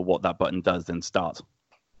name for what that button does than start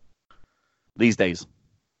these days?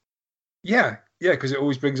 Yeah, because it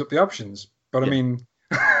always brings up the options. But yeah. I mean,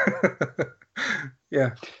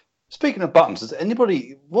 yeah. Speaking of buttons,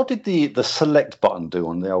 what did the select button do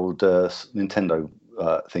on the old Nintendo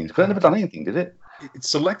things? Because it never done anything, did it? It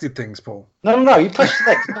selected things, Paul. No. You press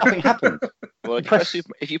select, nothing happened. Well,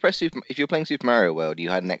 if you're playing Super Mario World, you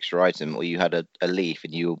had an extra item, or you had a leaf,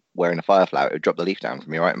 and you were wearing a fire flower, it would drop the leaf down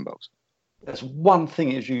from your item box. That's one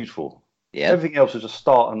thing it's used for. Yeah. Everything else was just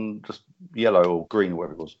start and just yellow or green or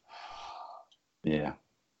whatever it was. Yeah.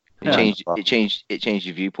 It changed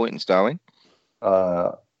your viewpoint in Starwing.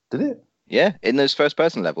 Did it? Yeah, in those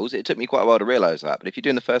first-person levels, it took me quite a while to realise that. But if you're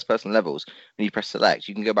doing the first-person levels, when you press select,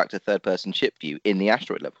 you can go back to third-person ship view in the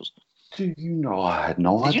asteroid levels. Do you know? I had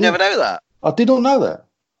no idea. Did you never know that? I did not know that.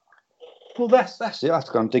 Well, that's it. I have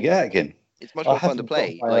to go and dig it out again. It's much more fun to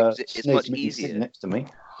play. It's much easier. Next to me.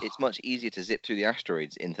 It's much easier to zip through the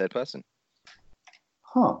asteroids in third person.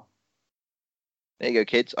 Huh. There you go,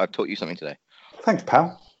 kids. I've taught you something today. Thanks,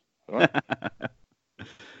 pal. All right.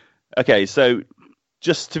 Okay, so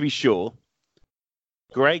just to be sure,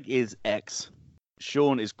 Greg is X,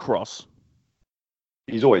 Sean is cross.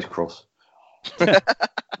 He's always cross.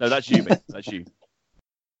 No, that's you, mate. That's you.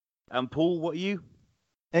 And Paul, what are you?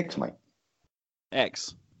 X, mate.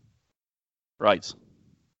 X. Right.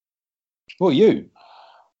 What are you?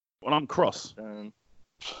 Well, I'm cross.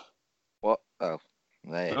 What? Oh,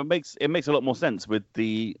 there. It makes a lot more sense with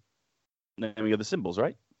the naming of the symbols,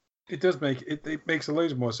 right? It does make it makes a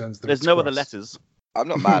load more sense. There's no other letters. I'm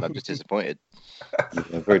not mad. I'm just disappointed.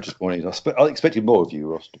 Yeah, very disappointed. I expected more of you,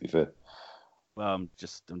 Ross. To be fair. Well, I'm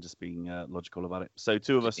just being logical about it. So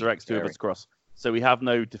 2 of us are X, 2 of us cross. So we have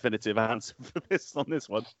no definitive answer for this on this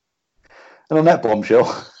one. And on that bombshell.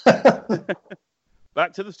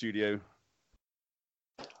 Back to the studio.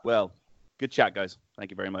 Well, good chat, guys.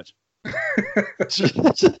 Thank you very much. I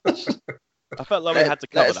felt like we had to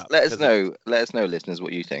cover that. Let us know, listeners,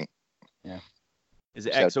 what you think. Yeah. Is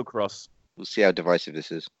it X or cross? We'll see how divisive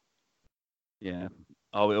this is. Yeah.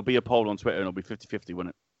 Oh, it'll be a poll on Twitter and it'll be 50-50, won't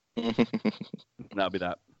it? That'll be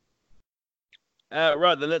that.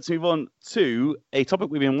 Right, then let's move on to a topic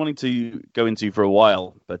we've been wanting to go into for a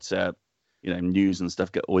while, but news and stuff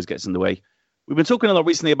always gets in the way. We've been talking a lot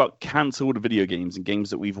recently about cancelled video games and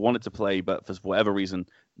games that we've wanted to play, but for whatever reason,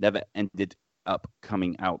 never ended up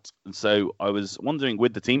coming out. And so I was wondering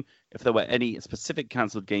with the team if there were any specific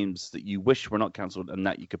cancelled games that you wish were not cancelled and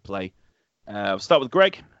that you could play. I'll start with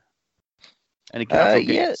Greg. Any cancelled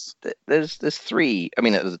games? Yeah, there's 3. I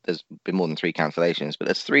mean, there's been more than 3 cancellations, but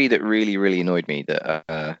there's 3 that really, really annoyed me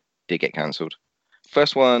that did get cancelled.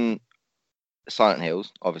 First one, Silent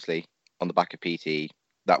Hills, obviously, on the back of PT.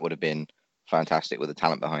 That would have been fantastic with the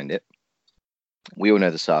talent behind it. We all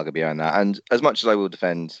know the saga behind that. And as much as I will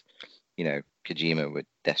defend, Kojima with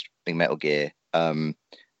Metal Gear, I'm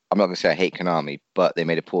not going to say I hate Konami, but they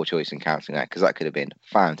made a poor choice in cancelling that because that could have been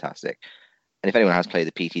fantastic. And if anyone has played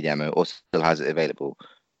the PT demo or still has it available,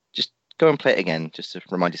 just go and play it again just to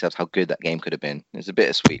remind yourselves how good that game could have been. It's a bit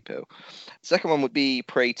of sweet pill. The second one would be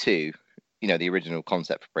Prey 2, the original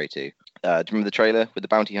concept for Prey 2. Do you remember the trailer with the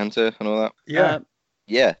bounty hunter and all that? Yeah.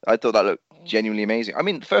 Yeah, I thought that looked genuinely amazing. I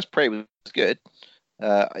mean, the first Prey was good.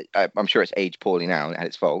 I'm sure it's aged poorly now and it had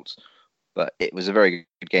its faults, but it was a very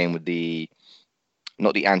good game with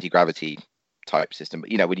not the anti-gravity type system,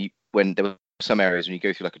 but when there were some areas when you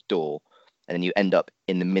go through like a door and then you end up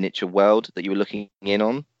in the miniature world that you were looking in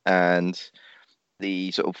on and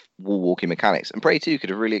the sort of wall walking mechanics. And Prey 2 could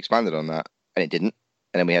have really expanded on that, and it didn't.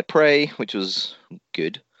 And then we had Prey, which was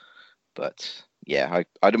good, but yeah,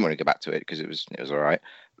 I didn't want to go back to it because it was all right.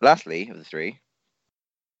 Lastly, of the 3,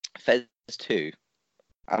 Fez 2,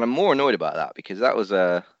 and I'm more annoyed about that because that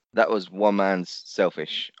was one man's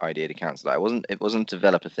selfish idea to cancel that. It wasn't a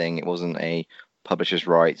developer thing. It wasn't a publisher's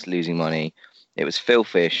rights losing money. It was Phil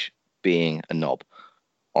Fish being a knob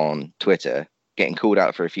on Twitter, getting called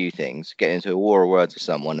out for a few things, getting into a war of words with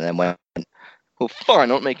someone, and then went, well, fine, I'm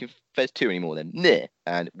not making Fez 2 anymore then. Nah.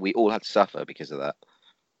 And we all had to suffer because of that.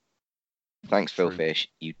 Thanks, Phil Fish,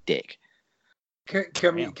 you dick.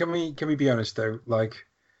 Can we be honest though? Like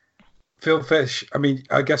Phil Fish. I mean,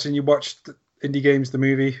 I guess when you watched Indie Games the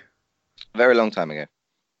movie, a very long time ago.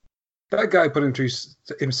 That guy put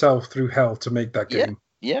himself through hell to make that game.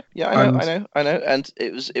 Yeah. I know. And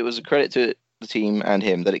it was a credit to the team and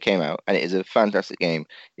him that it came out, and it is a fantastic game.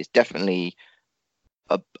 It's definitely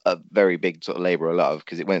a very big sort of labor of love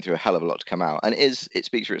because it went through a hell of a lot to come out, and it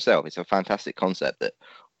speaks for itself. It's a fantastic concept that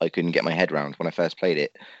I couldn't get my head around when I first played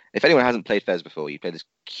it. If anyone hasn't played Fez before, you play this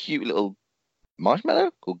cute little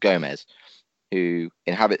marshmallow called Gomez, who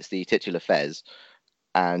inhabits the titular Fez,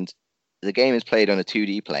 and the game is played on a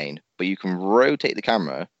 2D plane, but you can rotate the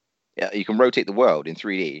camera. You can rotate the world in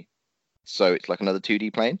 3D, so it's like another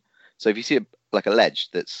 2D plane. So if you see a ledge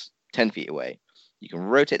that's 10 feet away, you can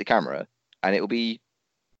rotate the camera, and it will be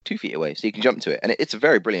 2 feet away, so you can jump to it. And it's a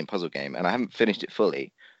very brilliant puzzle game, and I haven't finished it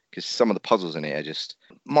fully because some of the puzzles in it are just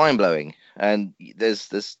mind-blowing, and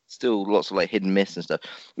there's still lots of hidden myths and stuff. I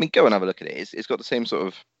mean, go and have a look at it. It's got the same sort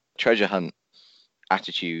of treasure hunt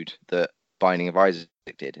attitude that Binding of Isaac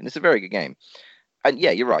did, and it's a very good game. And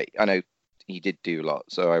yeah, you're right. I know he did do a lot,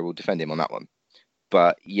 so I will defend him on that one.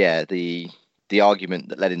 But yeah, the argument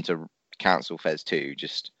that led him to cancel Fez 2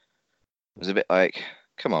 just was a bit like,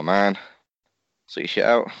 come on, man, sort your shit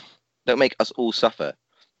out. Don't make us all suffer.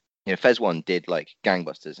 You know, Fez 1 did like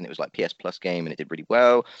gangbusters, and it was like PS Plus game, and it did really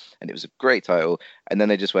well, and it was a great title. And then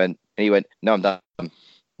they just went, and he went, no, I'm done. I'm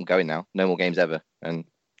going now. No more games ever. And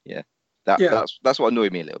yeah, that's what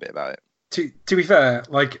annoyed me a little bit about it. To be fair,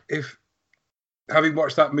 like if having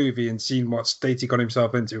watched that movie and seen what state he got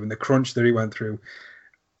himself into and the crunch that he went through,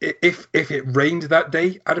 if it rained that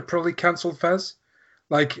day, I'd have probably cancelled Fez.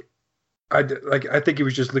 I think he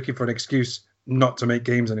was just looking for an excuse not to make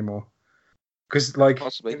games anymore. Because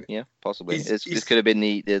possibly. This could have been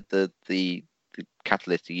the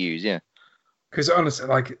catalyst to use, yeah. Because honestly,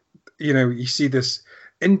 you see this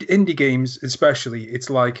indie games, especially. It's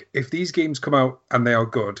like if these games come out and they are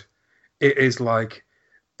good, it is like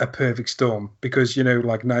a perfect storm. Because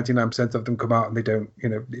 99% of them come out and they don't.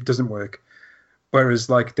 It doesn't work. Whereas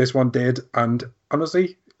this one did, and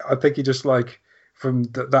honestly, I think he just from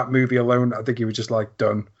that movie alone, I think he was just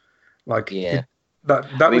done. Yeah. That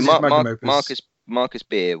was his magnum opus. Marcus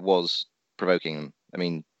Beer was provoking them. I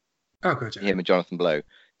mean, good, yeah. Him and Jonathan Blow.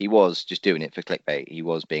 He was just doing it for clickbait. He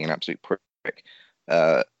was being an absolute prick.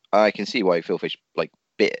 I can see why Phil Fish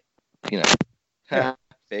bit,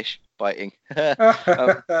 fish biting.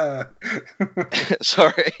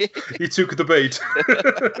 Sorry, he took the bait.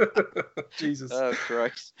 Jesus. Oh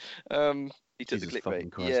Christ. He took Jesus the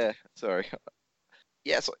clickbait. Christ. Yeah. Sorry.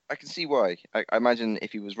 Yes, I can see why. I imagine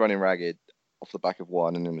if he was running ragged off the back of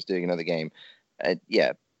one and then was doing another game, it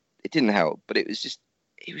didn't help. But it was just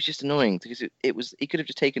annoying because he could have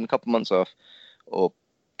just taken a couple months off or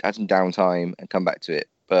had some downtime and come back to it.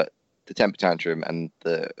 But the temper tantrum and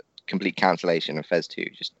the complete cancellation of Fez 2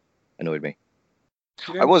 just annoyed me.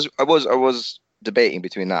 I was debating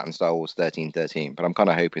between that and Star Wars 1313, but I'm kind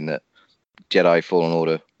of hoping that Jedi Fallen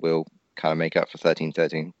Order will kind of make up for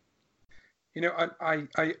 1313.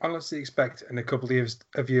 I honestly expect in a couple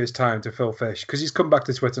of years' time to Phil Fish, because he's come back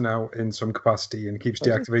to Twitter now in some capacity and keeps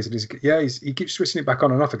deactivating his. He keeps switching it back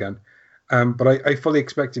on and off again. But I fully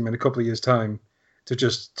expect him in a couple of years' time to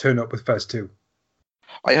just turn up with Fez 2.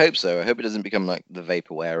 I hope so. I hope it doesn't become like the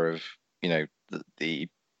vaporware of the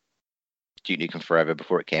Duke Nukem Forever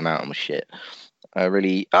before it came out and was shit. I'd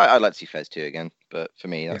like to see Fez 2 again, but for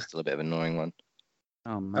me that's still a bit of an annoying one.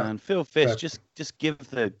 Oh man, Phil Fish, just give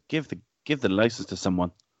the license to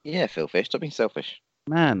someone. Yeah, Phil Fish, stop being selfish.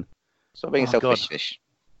 Man. Stop being selfish, fish.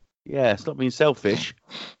 Yeah, stop being selfish.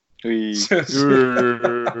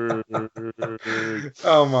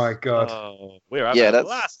 Oh my god. Oh, we're having a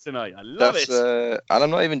blast tonight. I love it. And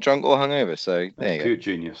I'm not even drunk or hungover, so there you go. Pure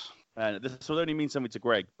genius. And this will only mean something to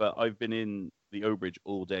Greg, but I've been in the Obridge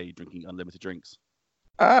all day drinking unlimited drinks.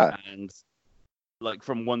 And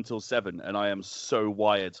from 1 till 7, and I am so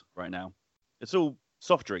wired right now. It's all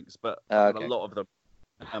soft drinks, but a lot of them.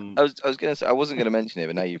 I was going to say I wasn't going to mention it,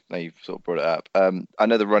 but now you've sort of brought it up. I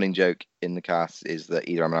know the running joke in the cast is that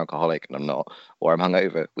either I'm an alcoholic and I'm not, or I'm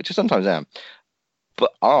hungover, which I sometimes am.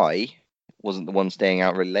 But I wasn't the one staying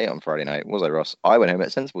out really late on Friday night, was I, Ross? I went home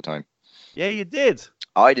at sensible time. Yeah, you did.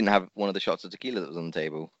 I didn't have one of the shots of tequila that was on the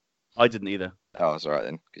table. I didn't either. Oh, it's all right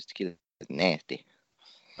then, because tequila is nasty.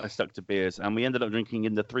 I stuck to beers, and we ended up drinking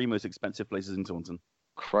in the 3 most expensive places in Taunton.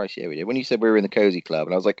 Christ, yeah, we did. When you said we were in the Cozy Club,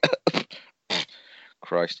 and I was like,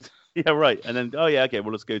 Christ. Yeah, right. And then,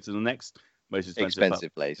 let's go to the next most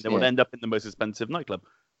expensive place. Then we'll end up in the most expensive nightclub.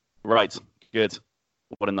 Right. Good.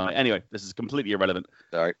 What a night. Anyway, this is completely irrelevant.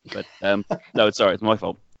 Sorry. But no, it's sorry. It's my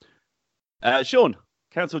fault. Sean,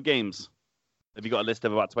 cancelled games. Have you got a list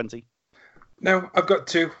of about 20? No, I've got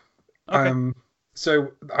 2. Okay.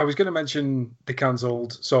 So I was going to mention the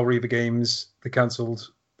cancelled Soul Reaver games, the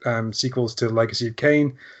cancelled sequels to Legacy of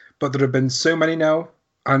Kain, but there have been so many now.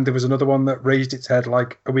 And there was another one that raised its head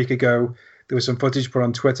a week ago. There was some footage put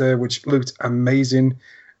on Twitter which looked amazing.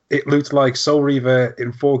 It looked like Soul Reaver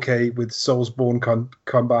in 4K with Soulsborne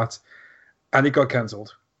combat, and it got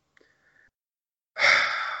cancelled.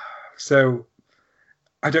 So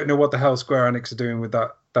I don't know what the hell Square Enix are doing with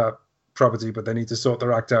that property, but they need to sort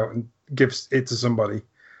their act out and give it to somebody.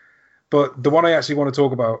 But the one I actually want to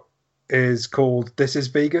talk about is called This Is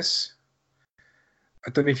Vegas.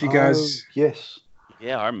 I don't know if you guys... Yes.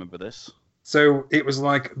 Yeah, I remember this. So it was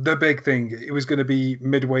like the big thing. It was going to be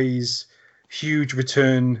Midway's huge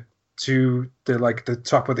return to the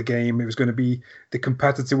top of the game. It was going to be the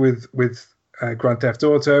competitor with Grand Theft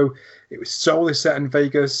Auto. It was solely set in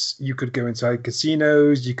Vegas. You could go inside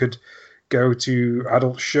casinos. You could go to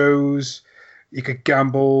adult shows. You could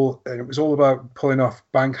gamble, and it was all about pulling off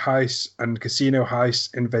bank heists and casino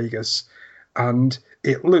heists in Vegas. And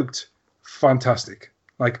it looked fantastic.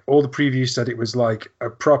 Like, all the previews said it was like a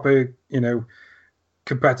proper,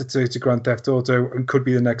 competitor to Grand Theft Auto and could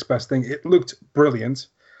be the next best thing. It looked brilliant.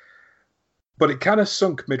 But it kind of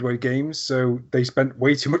sunk Midway Games, so they spent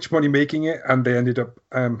way too much money making it, and they ended up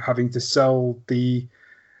having to sell the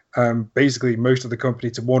basically most of the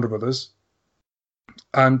company to Warner Brothers.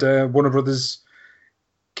 And Warner Brothers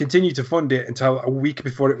continued to fund it until a week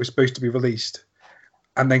before it was supposed to be released,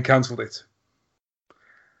 and then cancelled it.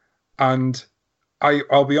 And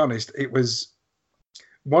I'll be honest, it was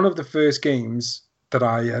one of the first games that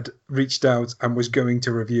I had reached out and was going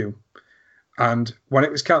to review. And when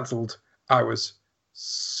it was cancelled, I was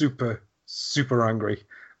super, super angry.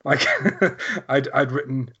 Like, I'd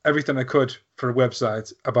written everything I could for a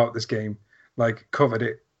website about this game, like covered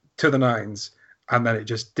it to the nines, and then it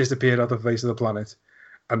just disappeared off the face of the planet.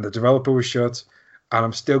 And the developer was shut, and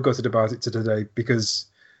I'm still gutted about it to today because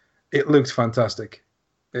it looked fantastic.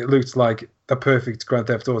 It looked like the perfect Grand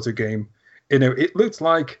Theft Auto game. It looked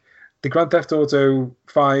like the Grand Theft Auto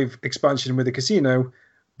 5 expansion with a casino,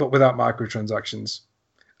 but without microtransactions.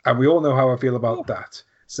 And we all know how I feel about that.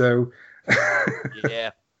 So, yeah.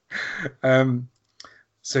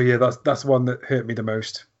 So yeah, that's one that hurt me the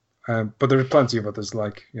most. But there are plenty of others,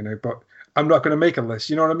 but I'm not going to make a list.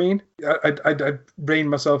 You know what I mean? I'd rein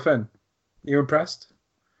myself in. You impressed?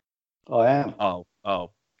 I am.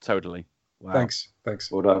 Oh, totally. Wow. Thanks.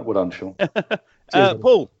 Well done, Sean.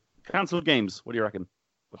 Paul, cancelled games. What do you reckon?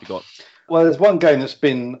 What have you got? Well, there's one game that's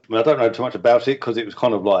been. I don't know too much about it because it was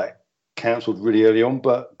kind of like cancelled really early on.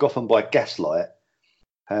 But Gotham by Gaslight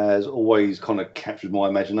has always kind of captured my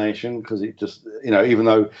imagination because it just, even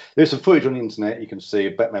though there's some footage on the internet, you can see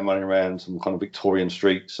Batman running around some kind of Victorian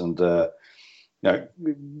streets and,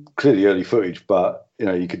 clearly early footage, but,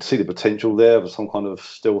 you could see the potential there of some kind of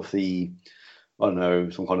stealthy, some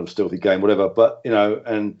kind of stealthy game, whatever. But,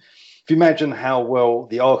 and if you imagine how well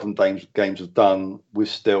the Arkham games have done with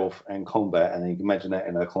stealth and combat, and you can imagine that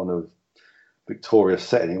in a kind of victorious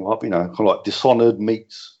setting, kind of like Dishonored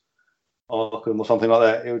meets Arkham or something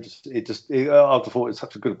like that. I thought it's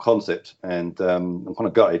such a good concept, and I'm kind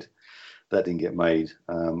of gutted that didn't get made,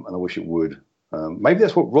 and I wish it would. Maybe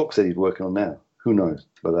that's what Rocksteady's working on now. Who knows?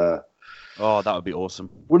 But that would be awesome.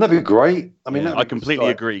 Wouldn't that be great? I mean, I completely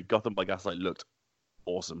agree. Gotham by Gaslight looked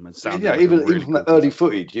awesome and sounded. Yeah, even from the early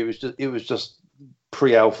footage, it was just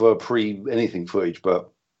pre-alpha, pre-anything footage, but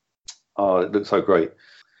it looked so great.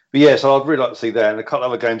 But yeah, so I'd really like to see that. And a couple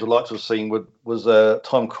of other games I'd like to have seen was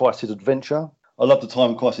Time Crisis Adventure. I love the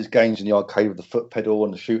Time Crisis games in the arcade with the foot pedal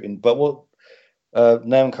and the shooting. But what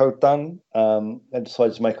Namco done, they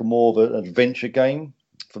decided to make a more of an adventure game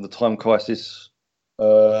from the Time Crisis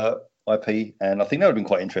IP. And I think that would have been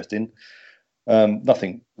quite interesting.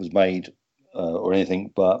 Nothing was made or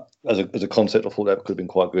anything, but as a concept, I thought that could have been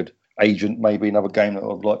quite good. Agent, maybe another game that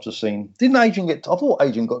I'd like to have seen. Didn't Agent I thought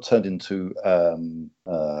Agent got turned into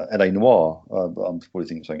LA Noire, but I'm probably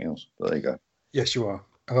thinking something else. But there you go. Yes, you are.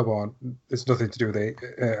 LA It's nothing to do with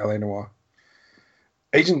LA Noire.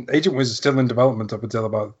 Agent was still in development up until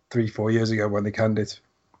about 3-4 years ago when they canned it.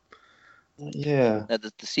 Yeah.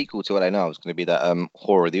 The sequel to LA Noire was going to be that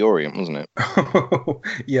Horror of the Orient, wasn't it?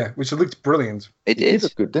 Yeah, which looked brilliant. It did.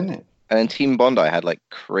 Look good, didn't it? And then Team Bondi had like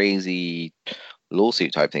crazy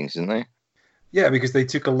lawsuit type things, didn't they? Yeah, because they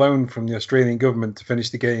took a loan from the Australian government to finish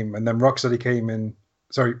the game, and then Rockstar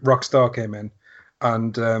came in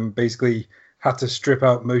and basically had to strip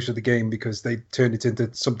out most of the game because they turned it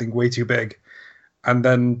into something way too big. And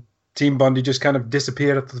then Team Bondi just kind of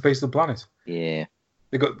disappeared off the face of the planet. Yeah.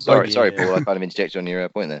 They got sorry, Paul. I kind of interjected on your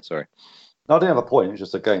point there. Sorry. No, I didn't have a point. It's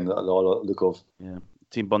just a game that I look of. Yeah.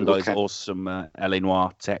 Team Bondi's awesome LA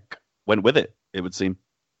Noire tech went with it, it would seem.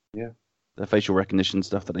 Yeah. The facial recognition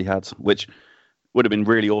stuff that they had, which would have been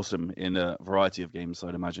really awesome in a variety of games,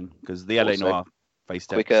 I'd imagine, because the LA Noire face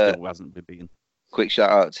tech still hasn't been beaten. Quick shout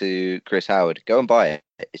out to Chris Howard. Go and buy it.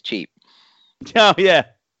 It's cheap. Oh, yeah.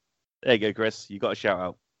 There you go, Chris. You got a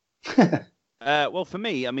shout out. Well, for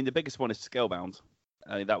me, I mean, the biggest one is Scalebound.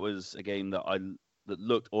 That was a game that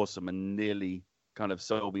looked awesome and nearly kind of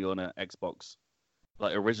sold me on an Xbox,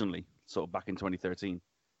 like originally, sort of back in 2013.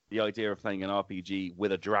 The idea of playing an RPG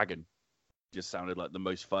with a dragon just sounded like the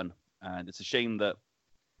most fun. And it's a shame that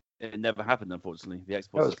it never happened, unfortunately. The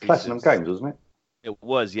Xbox. That was Platinum Games, wasn't it? It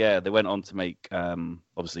was, yeah. They went on to make,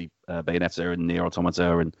 obviously, Bayonetta and Nier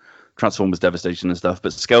Automata and Transformers Devastation and stuff.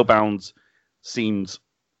 But Scalebound seemed,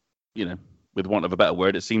 with want of a better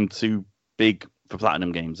word, it seemed too big for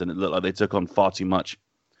Platinum Games. And it looked like they took on far too much.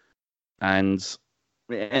 And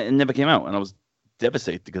it never came out, and I was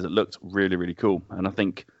devastated because it looked really, really cool. And I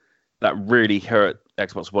think that really hurt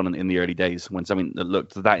Xbox One in the early days when something that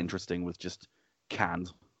looked that interesting was just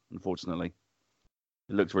canned. Unfortunately,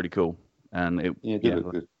 it looked really cool, and it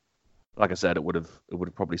look good. Like I said, it would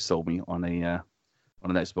have probably sold me on an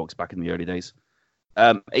Xbox back in the early days.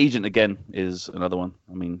 Agent again is another one.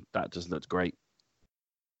 I mean, that just looks great.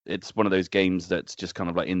 It's one of those games that's just kind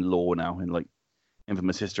of like in lore now, in like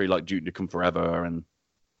infamous history, like Duke Nukem Forever and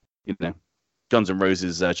Guns N'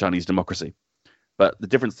 Roses' Chinese Democracy. But the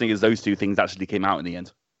difference thing is those two things actually came out in the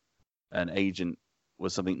end, and Agent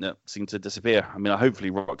was something that seemed to disappear. I mean,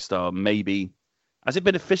 hopefully Rockstar maybe has it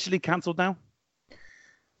been officially cancelled now?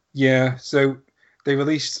 Yeah, so they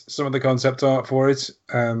released some of the concept art for it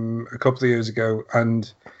a couple of years ago,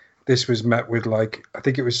 and this was met with I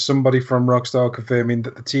think it was somebody from Rockstar confirming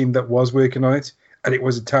that the team that was working on it, and it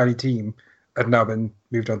was a tiny team, had now been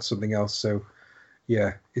moved on to something else. So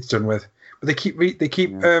yeah, it's done with. But they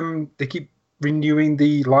keep renewing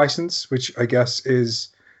the license, which I guess is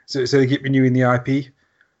so they keep renewing the IP.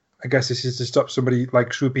 I guess this is to stop somebody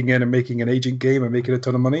swooping in and making an Agent game and making a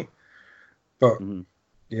ton of money. But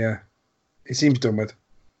yeah, it seems done with.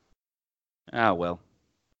 Ah, well.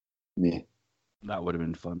 Yeah. That would have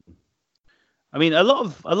been fun. I mean, a lot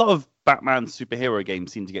of Batman superhero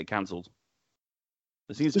games seem to get cancelled.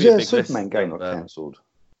 There seems to be a big Superman list game got cancelled.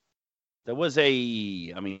 There was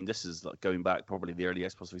this is going back probably the early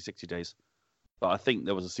Xbox 360 days, but I think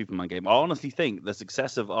there was a Superman game. I honestly think the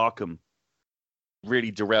success of Arkham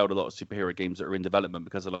really derailed a lot of superhero games that are in development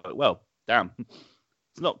because they're like, well, damn,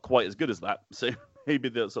 it's not quite as good as that. So maybe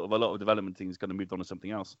a lot of development teams kind of moved on to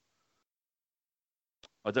something else.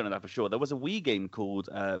 I don't know that for sure. There was a Wii game called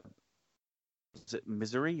is it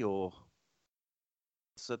Misery or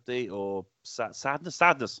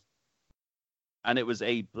Sadness? And it was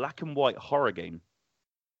a black and white horror game,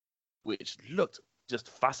 which looked just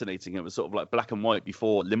fascinating. It was sort of like black and white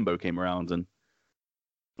before Limbo came around, and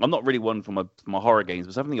I'm not really one for my horror games,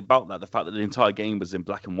 but something about that, the fact that the entire game was in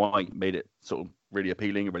black and white, made it sort of really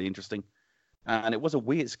appealing and really interesting. And it was a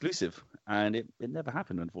Wii exclusive, and it never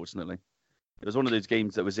happened, unfortunately. It was one of those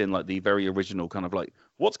games that was in the very original kind of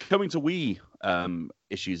what's coming to Wii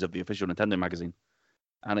issues of the official Nintendo magazine.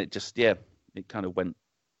 And it just, it kind of went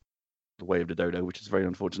the way of the dodo, which is very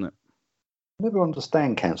unfortunate. I never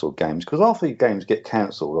understand cancelled games, because after games get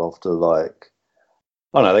cancelled after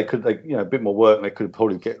I don't know, they a bit more work and they could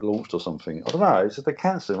probably get launched or something. I don't know, it's just they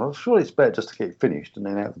cancel them. I'm sure it's better just to get it finished and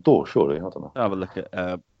then out the door, surely. I don't know. I'll have a look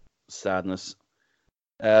at Sadness.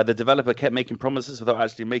 The developer kept making promises without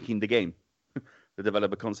actually making the game. The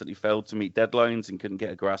developer constantly failed to meet deadlines and couldn't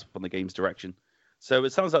get a grasp on the game's direction. So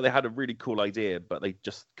it sounds like they had a really cool idea, but they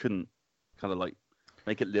just couldn't kind of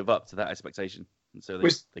make it live up to that expectation. And so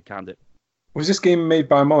they canned it. Was this game made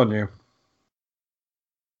by Molyneux?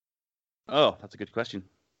 Oh, that's a good question.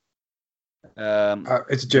 It's a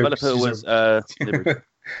joke. Developer was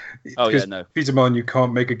oh yeah, no. Peter Molyneux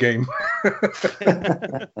can't make a game.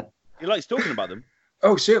 He likes talking about them.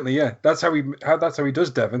 Oh, certainly, yeah. That's how he does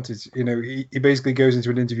Devant. Is he basically goes into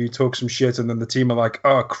an interview, talks some shit, and then the team are like,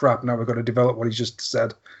 "Oh crap! Now we've got to develop what he just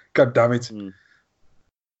said." God damn it!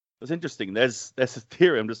 It's interesting. There's a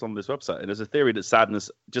theory. I'm just on this website, and there's a theory that Sadness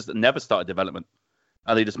just never started development,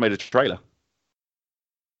 and they just made a trailer.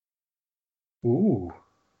 Ooh,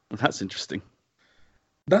 that's interesting.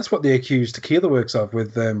 That's what they accused Tequila Works of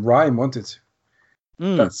with Rhyme, wasn't it?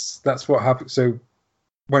 That's what happened. So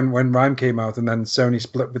when Rhyme came out and then Sony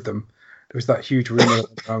split with them, there was that huge rumor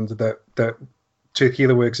around that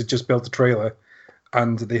Tequila Works had just built a trailer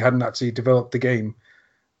and they hadn't actually developed the game.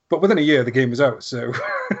 But within a year, the game was out, so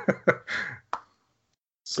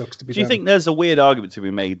sucks to be. Do you think there's a weird argument to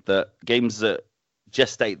be made that games that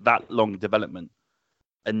gestate that long development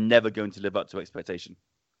are never going to live up to expectation?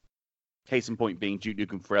 Case in point being Duke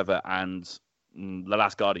Nukem Forever and The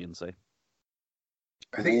Last Guardian, say.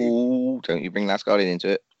 I think. Ooh, don't you bring Last Guardian into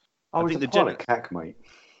it? I think the general cack, mate.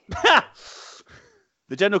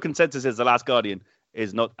 The general consensus is The Last Guardian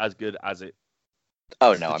is not as good as it.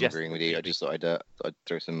 Oh no, I'm agreeing with you. I just thought I'd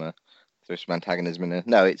throw some antagonism in there.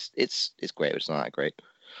 No, it's great. It's not that great.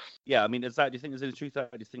 Yeah, I mean, do you think there's any truth there?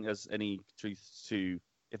 Do you think there's any truth to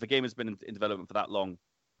if a game has been in development for that long,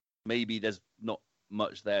 maybe there's not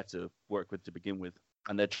much there to work with to begin with,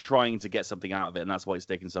 and they're trying to get something out of it, and that's why it's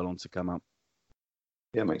taking so long to come out.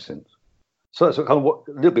 Yeah, makes sense. So that's kind of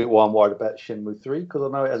a little bit why I'm worried about Shenmue 3, because I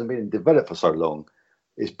know it hasn't been developed for so long.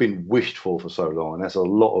 It's been wished for so long, and that's a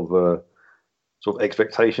lot of sort of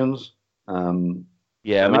expectations. Yeah,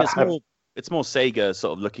 I mean, it's more Sega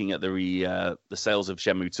sort of looking at the sales of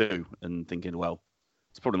Shenmue 2 and thinking, well,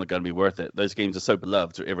 it's probably not going to be worth it. Those games are so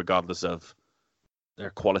beloved, regardless of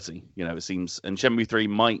their quality. It seems. And Shenmue 3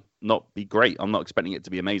 might not be great. I'm not expecting it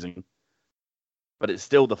to be amazing. But it's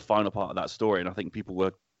still the final part of that story, and I think people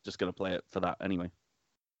were just going to play it for that anyway.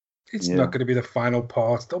 It's not going to be the final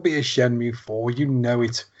part. There'll be a Shenmue 4. You know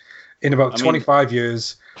it. In about 25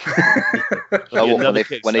 years. When they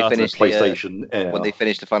finish PlayStation, when they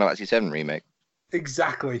finish the Final Fantasy 7 remake.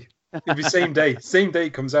 Exactly. It'll be same day. Same day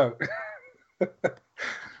it comes out. Do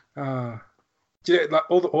you know, like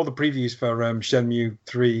all the previews for Shenmue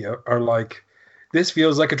 3 are like, this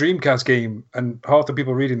feels like a Dreamcast game, and half the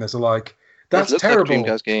people reading this are like, that's terrible. Like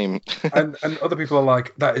a Dreamcast game. and other people are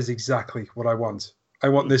like, that is exactly what I want. I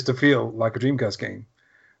want this to feel like a Dreamcast game.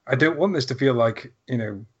 I don't want this to feel like,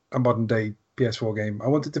 a modern day PS4 game. I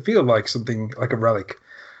want it to feel like something like a relic.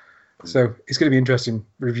 So it's going to be interesting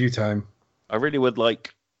review time. I really would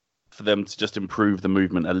like for them to just improve the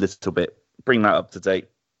movement a little bit, bring that up to date.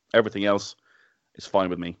 Everything else is fine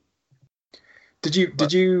with me. Did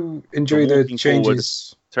you enjoy the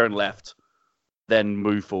changes? Forward, turn left, then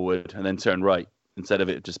move forward, and then turn right, instead of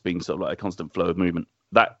it just being sort of like a constant flow of movement.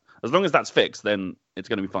 That, as long as that's fixed, then it's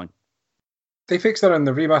going to be fine. They fixed that on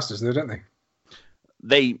the remasters, though, didn't they?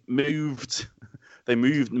 They moved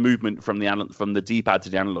movement from the D-pad to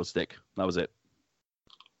the analog stick. That was it.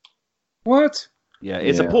 What? Yeah,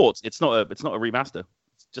 it's a port. It's not a remaster.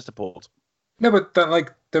 It's just a port. No, but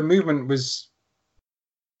the movement was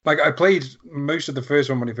I played most of the first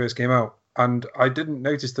one when it first came out, and I didn't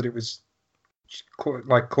notice that it was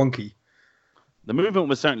clunky. The movement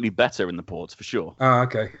was certainly better in the ports for sure. Ah,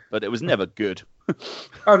 okay. But it was never good.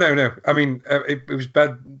 Oh no! I mean, it was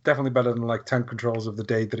definitely better than tank controls of the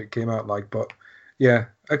day that it came out. But yeah,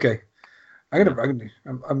 okay. I'm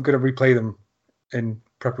gonna replay them in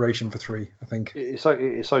preparation for 3. I think it's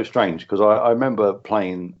so strange because I remember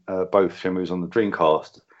playing both Shenmues on the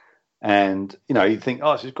Dreamcast, and you think,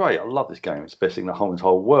 oh, this is great. I love this game. It's the best thing in the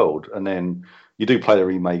whole world. And then you do play the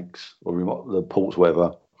remakes or the ports,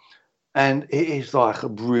 whatever. And it is like a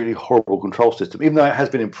really horrible control system, even though it has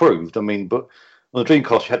been improved. I mean, but on the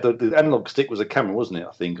Dreamcast, you had the analog stick was a camera, wasn't it?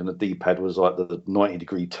 I think, and the D-pad was like the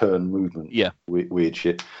 90-degree turn movement. Yeah, weird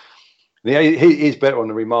shit. Yeah, he is better on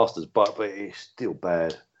the remasters, but it's still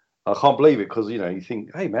bad. I can't believe it because you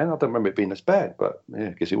think, hey man, I don't remember it being this bad, but yeah,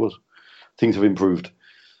 I guess it was. Things have improved.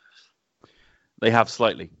 They have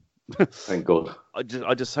slightly. Thank God. I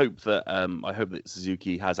just hope that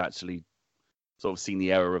Suzuki has actually sort of seen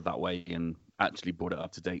the error of that way and actually brought it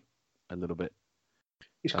up to date a little bit.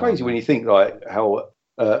 It's crazy when you think how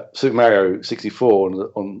Super Mario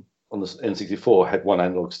 64 on the N64 had one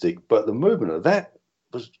analog stick, but the movement of that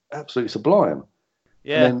was absolutely sublime.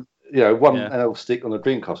 Yeah. And then, one analog stick on the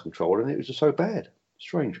Dreamcast controller, and it was just so bad.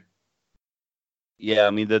 Strange. Yeah, I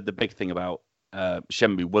mean, the big thing about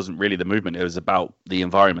Shenmue wasn't really the movement. It was about the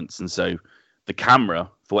environments. And so the camera,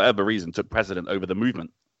 for whatever reason, took precedent over the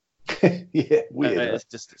movement. Yeah, weird. It's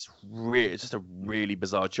just a really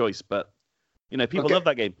bizarre choice. But, people love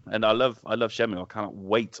that game. And I love Shenmue. I cannot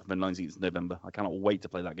wait for the 19th of November. I cannot wait to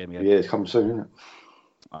play that game again. Yeah, it's coming soon, isn't it?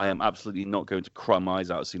 I am absolutely not going to cry my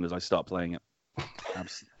eyes out as soon as I start playing it.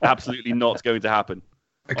 Absolutely not going to happen.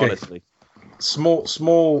 Okay. Honestly.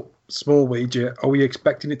 Small wager. Are we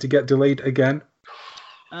expecting it to get delayed again?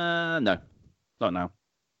 No, not now.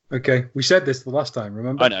 Okay, we said this the last time.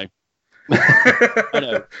 Remember? I know. I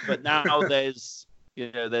know. But now there's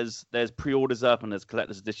pre-orders up and there's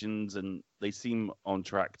collector's editions, and they seem on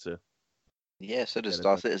track to. Yeah, so does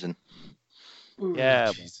Star Citizen. Ooh,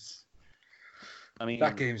 yeah. Jesus. I mean,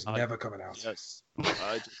 that game's never coming out. Yes,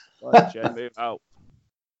 I just like Shenmue out.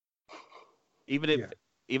 Even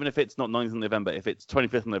if it's not 9th of November, if it's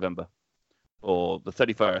 25th of November or the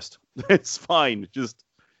 31st, it's fine. Just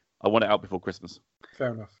I want it out before Christmas.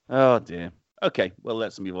 Fair enough. Oh dear. Okay, well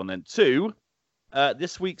let's move on then to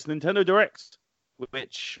this week's Nintendo Direct,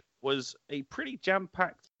 which was a pretty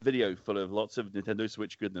jam-packed video full of lots of Nintendo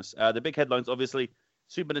Switch goodness. The big headlines, obviously,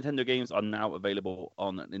 Super Nintendo games are now available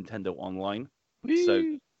on Nintendo Online. Whee! So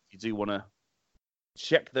if you do want to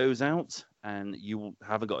check those out and you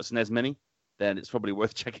haven't got a SNES Mini, then it's probably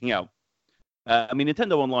worth checking out. I mean,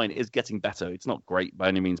 Nintendo Online is getting better. It's not great by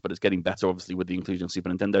any means, but it's getting better, obviously, with the inclusion of Super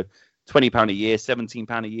Nintendo. £20 a year,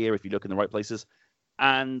 £17 a year if you look in the right places.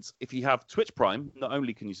 And if you have Twitch Prime, not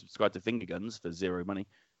only can you subscribe to Finger Guns for zero money,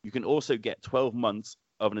 you can also get 12 months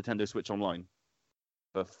of Nintendo Switch Online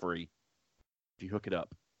for free if you hook it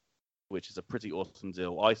up, which is a pretty awesome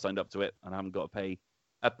deal. I signed up to it, and I haven't got to pay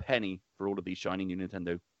a penny for all of these shiny new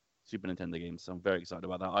Super Nintendo games. So I'm very excited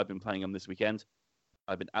about that. I've been playing them this weekend.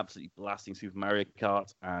 I've been absolutely blasting Super Mario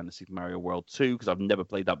Kart and Super Mario World 2 because I've never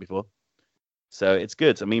played that before. So it's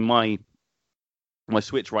good. I mean, my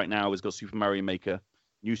Switch right now has got Super Mario Maker,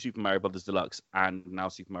 New Super Mario Brothers Deluxe, and now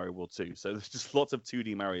Super Mario World 2. So there's just lots of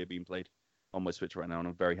 2D Mario being played on my Switch right now, and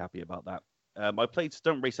I'm very happy about that. I played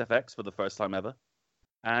Stunt Race FX for the first time ever,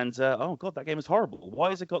 and oh god, that game is horrible. Why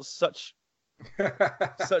has it got such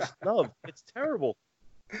love? It's terrible.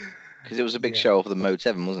 Because it was a big show off the Mode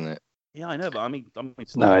 7, wasn't it? Yeah, I know, but I mean,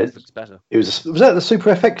 No, it's better. It was that the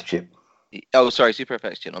Super FX chip? Oh, sorry, Super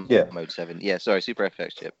FX chip on Yeah. Mode 7. Yeah, sorry, Super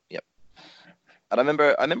FX chip. Yep. And I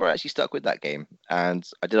remember I actually stuck with that game, and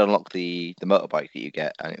I did unlock the motorbike that you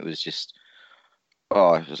get, and it was just, it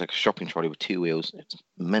was like a shopping trolley with 2 wheels. It's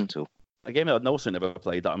mental. A game that I also never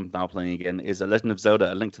played that I'm now playing again is A Legend of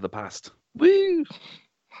Zelda: A Link to the Past. Woo!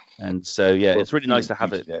 And so yeah, it's really nice to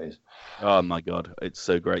have it. Days. Oh my god, it's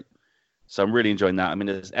so great. So I'm really enjoying that. I mean,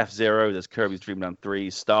 there's F-Zero, there's Kirby's Dream Land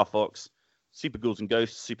 3, Star Fox, Super Ghouls and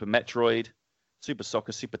Ghosts, Super Metroid, Super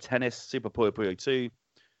Soccer, Super Tennis, Super Puyo Puyo 2,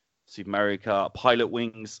 Super Mario Kart, Pilot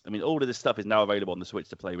Wings. I mean, all of this stuff is now available on the Switch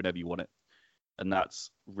to play whenever you want it. And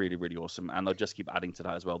that's really, really awesome. And I'll just keep adding to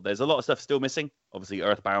that as well. There's a lot of stuff still missing. Obviously,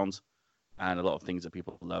 Earthbound and a lot of things that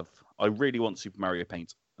people love. I really want Super Mario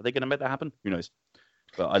Paint. Are they going to make that happen? Who knows?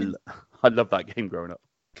 But I love that game growing up.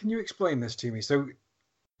 Can you explain this to me? So,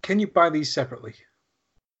 can you buy these separately?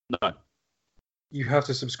 No. You have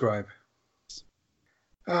to subscribe.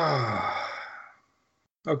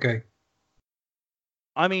 Okay.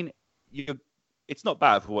 I mean, it's not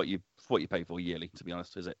bad for what you pay for yearly, to be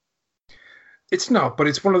honest, is it? It's not, but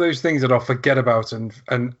it's one of those things that I'll forget about, and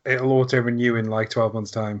it'll auto renew in like 12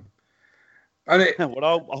 months' time. And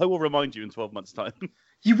well, I will remind you in 12 months' time.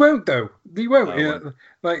 You won't, though. You won't. won't.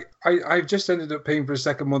 Like I've just ended up paying for a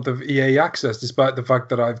second month of EA access, despite the fact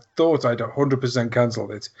that I thought I'd 100%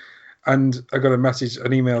 cancelled it, and I got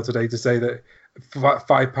an email today to say that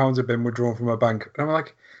 £5 had been withdrawn from my bank, and I'm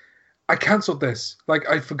like, I cancelled this. Like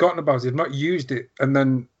I'd forgotten about it, I've not used it, and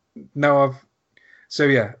then now I've. So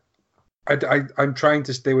yeah, I'm trying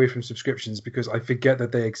to stay away from subscriptions because I forget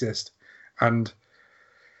that they exist, and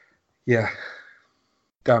yeah,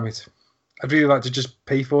 damn it. I'd really like to just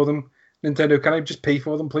pay for them. Nintendo, can I just pay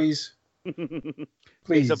for them, please?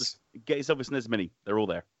 Please. Get yourself a SNES Mini. They're all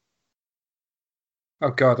there. Oh,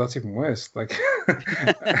 God, that's even worse. Like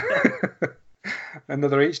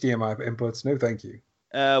another HDMI inputs. No, thank you.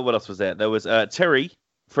 What else was there? There was Terry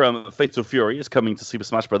from Fatal Fury is coming to Super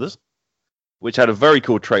Smash Brothers, which had a very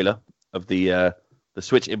cool trailer of the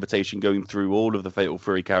Switch invitation going through all of the Fatal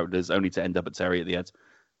Fury characters, only to end up at Terry at the end.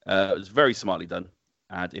 It was very smartly done.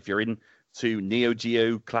 And if you're into Neo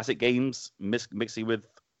Geo classic games, mixing with,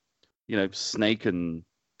 Snake and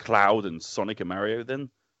Cloud and Sonic and Mario, then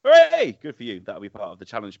hooray! Good for you. That'll be part of the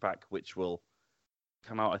challenge pack, which will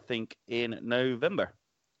come out, I think, in November.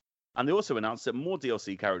 And they also announced that more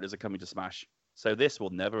DLC characters are coming to Smash. So this will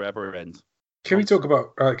never, ever end. Can we talk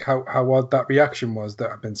about how odd that reaction was that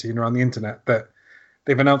I've been seeing around the internet, that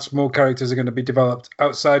they've announced more characters are going to be developed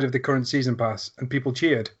outside of the current season pass, and people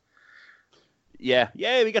cheered? Yeah,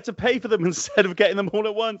 we get to pay for them instead of getting them all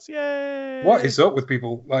at once. Yay! What is up with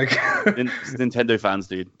people? Like Nintendo fans,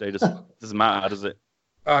 dude. They just doesn't matter, does it?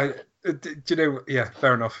 Yeah,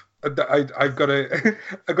 fair enough. I've got a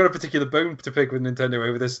particular bone to pick with Nintendo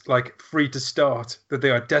over this, like, free to start that they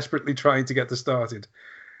are desperately trying to get to started.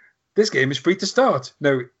 This game is free to start.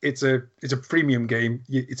 No, it's a premium game.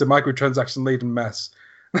 It's a microtransaction laden mess.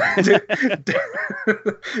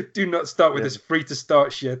 Do not start with this free to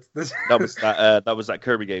start shit. That was that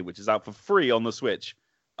Kirby game, which is out for free on the Switch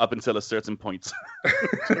up until a certain point.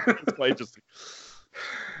 It's quite interesting.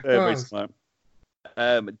 Very smart.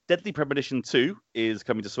 Deadly Premonition 2 is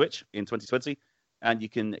coming to Switch in 2020, and you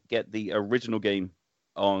can get the original game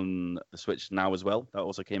on the Switch now as well. That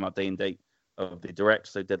also came out day and date of the Direct.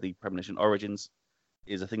 So Deadly Premonition Origins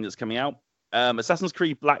is a thing that's coming out. Assassin's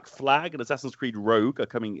Creed Black Flag and Assassin's Creed Rogue are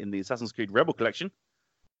coming in the Assassin's Creed Rebel Collection,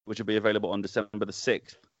 which will be available on December the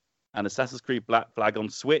 6th. And Assassin's Creed Black Flag on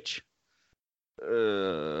Switch,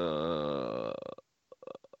 I'm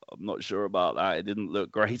not sure about that. It didn't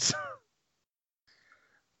look great.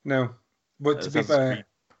 No, but to Assassin's be fair, Creed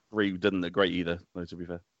 3 didn't look great either, though, to be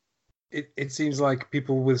fair. It seems like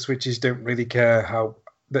people with Switches don't really care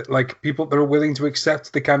people that are willing to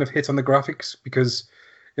accept the kind of hit on the graphics, because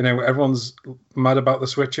everyone's mad about the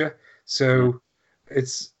Switcher, so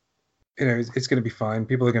it's going to be fine.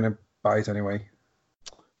 People are going to buy it anyway.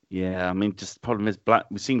 Yeah, I mean, just the problem is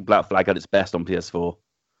we've seen Black Flag at its best on PS4,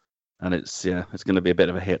 and it's going to be a bit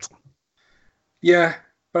of a hit. Yeah,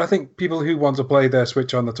 but I think people who want to play their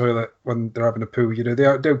Switch on the toilet when they're having a poo, they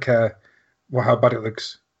don't care how bad it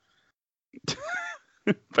looks.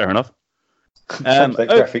 Fair enough. Thanks for that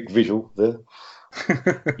graphic visual there.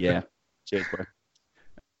 Yeah. Cheers, bro.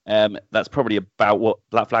 That's probably about what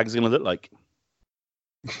Black Flag is going to look like.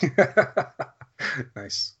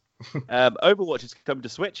 Nice. Overwatch is coming to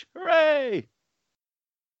Switch. Hooray!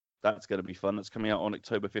 That's going to be fun. That's coming out on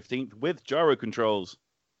October 15th with gyro controls.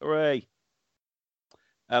 Hooray!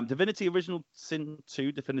 Divinity Original Sin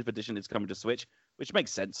 2 Definitive Edition is coming to Switch, which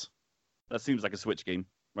makes sense. That seems like a Switch game,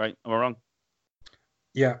 right? Am I wrong?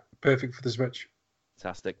 Yeah, perfect for the Switch.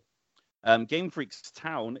 Fantastic. Game Freak's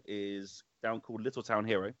Town is down called Little Town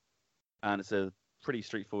Hero, and it's a pretty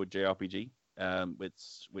straightforward JRPG,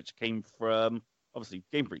 which came from, obviously,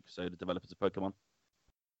 Game Freak, so the developers of Pokemon.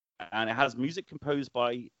 And it has music composed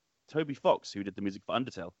by Toby Fox, who did the music for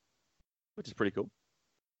Undertale, which is pretty cool.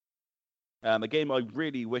 A game I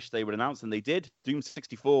really wish they would announce, and they did. Doom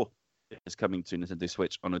 64 is coming to Nintendo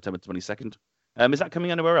Switch on October 22nd. Is that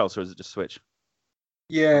coming anywhere else, or is it just Switch?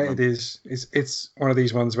 Yeah, it is. It's one of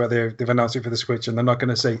these ones where they've announced it for the Switch, and they're not going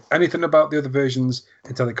to say anything about the other versions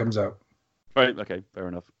until it comes out. Right, okay, fair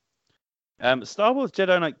enough. Star Wars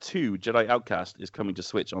Jedi Knight 2, Jedi Outcast, is coming to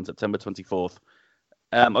Switch on September 24th.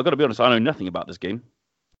 I've got to be honest, I know nothing about this game.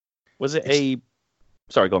 Was it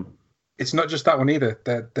Sorry, go on. It's not just that one either.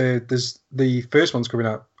 There's the first one's coming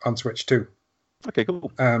out on Switch too. Okay,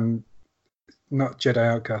 cool. Not Jedi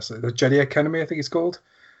Outcast, the Jedi Academy, I think it's called.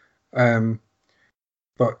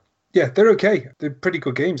 But yeah, they're okay. They're pretty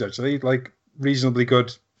good games actually. Like reasonably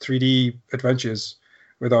good 3D adventures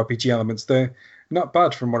with RPG elements. They're not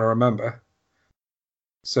bad from what I remember.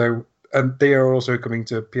 So, and they are also coming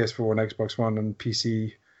to PS4 and Xbox One and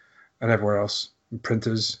PC and everywhere else, and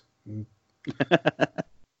printers.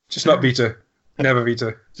 Just not Vita. Never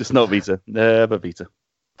Vita. Just not Vita. Never Vita.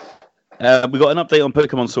 We got an update on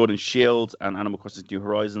Pokemon Sword and Shield and Animal Crossing New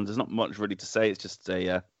Horizons. There's not much really to say. It's just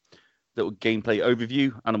a little gameplay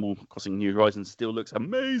overview. Animal Crossing New Horizons still looks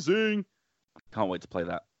amazing. Can't wait to play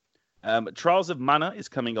that. Trials of Mana is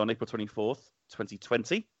coming on April 24th,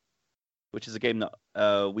 2020, which is a game that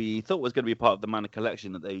we thought was going to be part of the Mana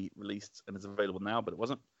collection that they released and is available now, but it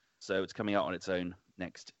wasn't. So it's coming out on its own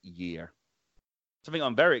next year. Something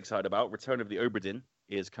I'm very excited about, Return of the Obra Dinn,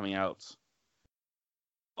 is coming out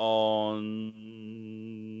on...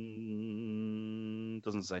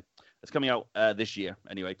 doesn't say. It's coming out this year,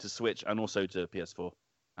 anyway, to Switch and also to PS4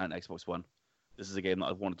 and Xbox One. This is a game that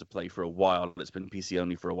I've wanted to play for a while. It's been PC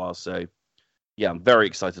only for a while, so yeah, I'm very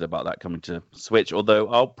excited about that coming to Switch, although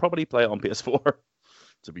I'll probably play it on PS4,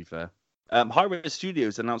 to be fair. Hi-Rez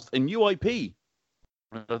Studios announced a new IP.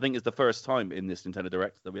 I think it's the first time in this Nintendo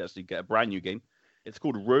Direct that we actually get a brand new game. It's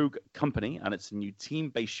called Rogue Company, and it's a new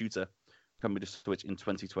team-based shooter coming to Switch in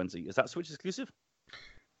 2020. Is that Switch exclusive?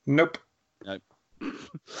 Nope. No.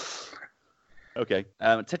 Okay.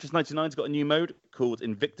 Tetris 99's got a new mode called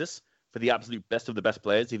Invictus for the absolute best of the best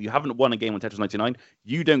players. If you haven't won a game on Tetris 99,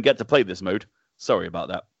 you don't get to play this mode. Sorry about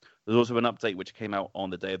that. There's also an update which came out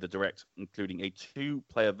on the day of the Direct, including a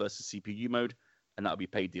 2-player versus CPU mode, and that'll be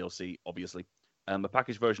paid DLC, obviously. A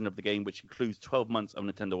packaged version of the game, which includes 12 months of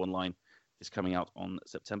Nintendo Online, is coming out on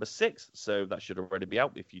September 6th, so that should already be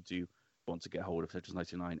out if you do want to get hold of Tetris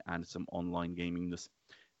 99 and some online gamingness.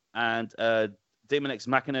 And Daemon X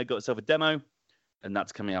Machina got itself a demo, and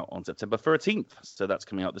that's coming out on September 13th, so that's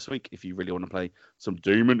coming out this week if you really want to play some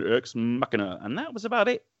Daemon X Machina. And that was about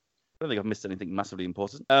it. I don't think I've missed anything massively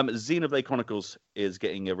important. Xenoblade Chronicles is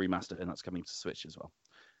getting a remaster, and that's coming to Switch as well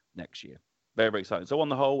next year. Very, very exciting. So on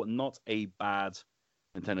the whole, not a bad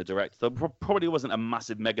Nintendo Direct. There probably wasn't a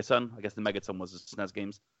massive megaton. I guess the megaton was the SNES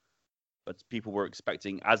games. But people were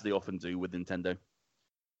expecting, as they often do with Nintendo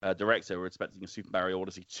Direct, they were expecting a Super Mario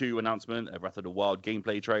Odyssey 2 announcement, a Breath of the Wild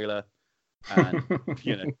gameplay trailer. And,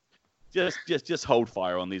 just hold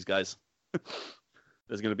fire on these guys.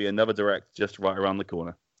 There's going to be another Direct just right around the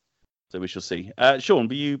corner. So we shall see. Sean,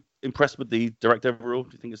 were you impressed with the Direct overall? Do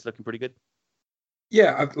you think it's looking pretty good?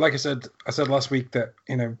 Yeah, like I said last week that,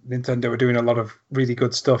 Nintendo were doing a lot of really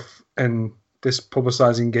good stuff in this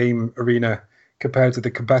publicizing game arena compared to the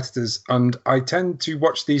competitors. And I tend to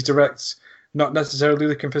watch these Directs not necessarily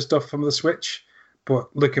looking for stuff from the Switch,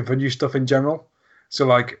 but looking for new stuff in general. So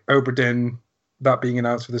like Obra Dinn, that being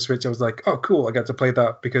announced for the Switch, I was like, oh, cool, I get to play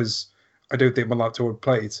that because I don't think my laptop would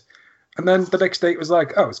play it. And then the next day it was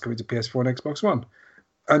like, oh, it's coming to PS4 and Xbox One.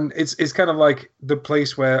 And it's kind of like the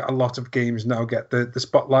place where a lot of games now get the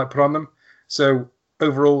spotlight put on them. So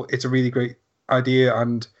overall, it's a really great idea,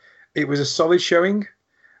 and it was a solid showing.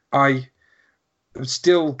 I am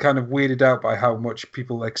still kind of weirded out by how much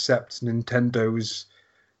people accept Nintendo's,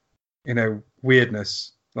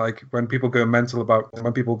 weirdness. Like when people go mental about,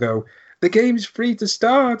 when people go, the game's free to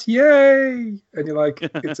start, yay! And you're like,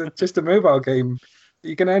 it's just a mobile game.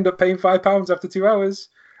 You're gonna end up paying £5 after 2 hours,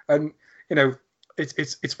 and you know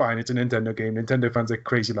it's fine. It's a Nintendo game. Nintendo fans are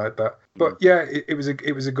crazy like that. But yeah, it was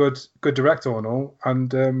a good direct all in all,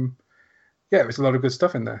 and yeah, it was a lot of good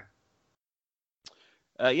stuff in there.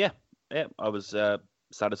 Yeah, I was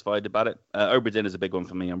satisfied about it. Obra Dinn is a big one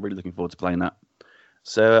for me. I'm really looking forward to playing that.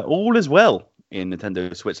 So all is well in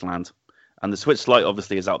Nintendo Switch land. And the Switch Lite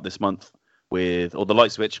obviously is out this month or the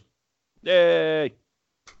Light Switch. Yay!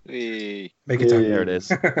 Make it time. There it is.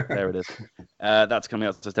 There it is. That's coming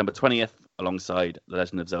out September 20th alongside The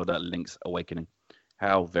Legend of Zelda Link's Awakening.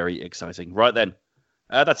 How very exciting. Right then,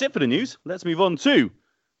 that's it for the news. Let's move on to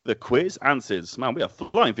the quiz answers. Man, we are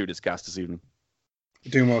flying through this cast this evening.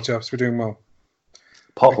 We're doing well, chaps. We're doing well.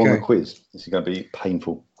 Apart from the quiz, this is going to be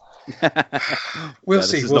painful. We'll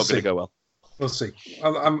see. This is We'll not going to go well. We'll see.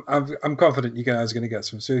 I'm confident you guys are going to get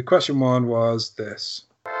some. So question 1 was this.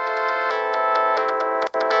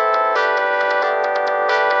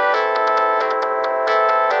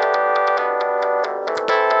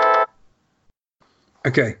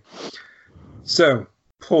 Okay. So,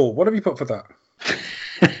 Paul, what have you put for that?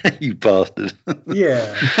 You bastard.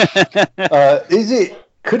 Yeah.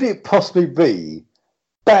 Could it possibly be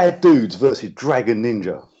Bad Dudes versus Dragon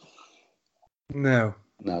Ninja? No.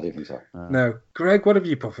 No, I didn't think so. No. Greg, what have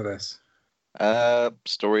you put for this?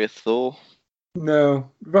 Story of Thor.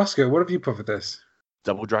 No. Roscoe, what have you put for this?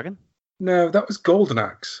 Double Dragon? No, that was Golden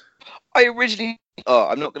Axe. I originally. Oh,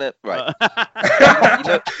 I'm not gonna. Right.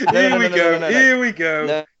 Here we go. Here we go.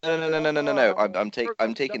 No.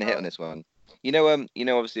 I'm taking a hit on this one. You know,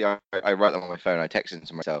 obviously I write them on my phone. I text them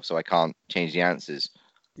to myself, so I can't change the answers.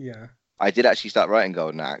 Yeah. I did actually start writing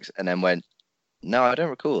Golden Axe, and then went, no, I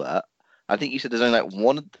don't recall that. I think you said there's only like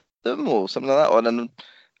one of them or something like that. And then,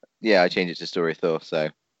 yeah, I changed it to Story of Thor. So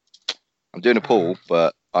I'm doing a poll,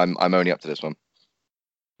 but I'm only up to this one.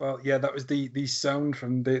 Well, yeah, that was the sound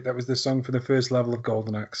from that was the song for the first level of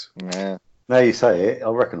Golden Axe. Yeah. Now you say it,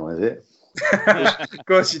 I'll recognise it. Of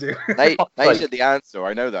course you do. Now you said the answer.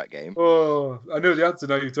 I know that game. Oh, I know the answer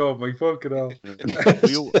now. You told me. Fucking hell.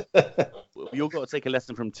 we all got to take a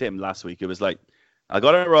lesson from Tim last week. It was like, I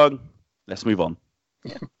got it wrong. Let's move on.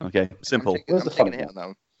 Yeah. Okay, simple. I'm taking a hit on that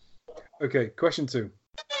one. Okay, question 2.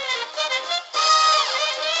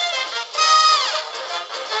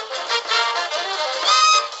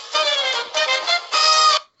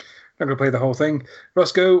 I'm going to play the whole thing.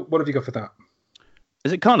 Roscoe, what have you got for that?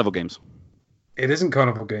 Is it Carnival Games? It isn't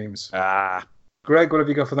Carnival Games. Ah. Greg, what have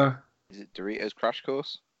you got for that? Is it Doritos Crash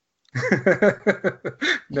Course?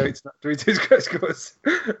 No, it's not Doritos Crash Course.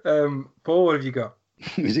 Paul, what have you got?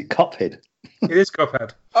 Is it Cuphead? It is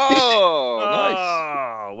Cuphead. Oh, nice.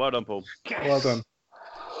 Oh, well done, Paul. Well done.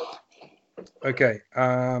 Okay,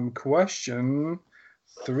 question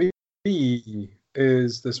 3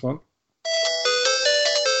 is this one.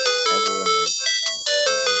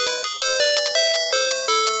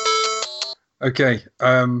 Okay,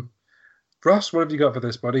 Ross, what have you got for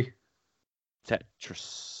this, buddy?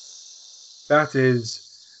 Tetris. That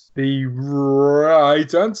is the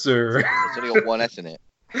right answer. It's only got one S in it.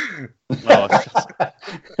 Oh,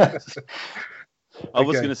 I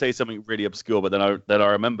was going to say something really obscure, but then I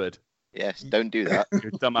remembered. Yes, don't do that.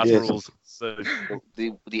 Your dumbass Yes. rules. So.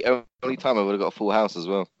 The only time I would have got a full house as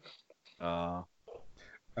well.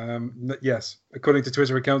 Yes, according to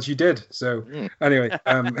Twitter accounts, you did. So anyway,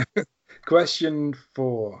 question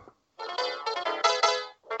 4.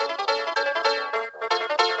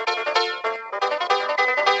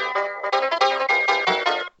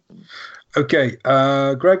 Okay,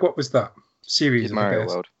 Greg, what was that series? Super Mario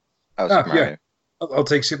World. Oh, Ah, Super Mario. yeah. I'll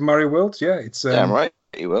take Super Mario World. Yeah, it's Damn right,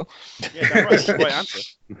 you will. Yeah, that's right. Right answer.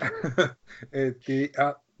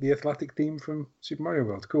 the athletic theme from Super Mario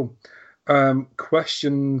World. Cool.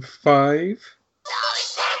 Question 5.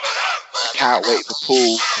 I can't wait for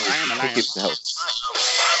Paul to pick himself.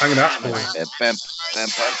 I'm gonna ask Paul.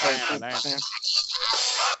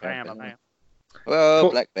 Well,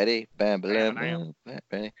 Paul- Black Betty. Bam, bam, bam, Black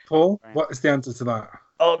Betty. Paul, what is the answer to that?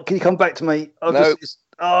 Oh, can you come back to me? No.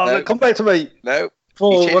 No. Come back to me. No.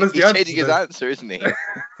 Paul, what is the He's answer? changing his then? answer, isn't he?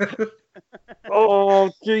 Oh,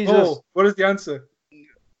 Jesus. Paul, what is the answer?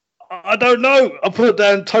 I don't know. I put it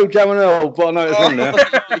down Toe Jam and Earl, but I know it's on there.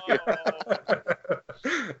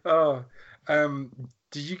 Oh,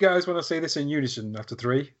 do you guys want to say this in unison after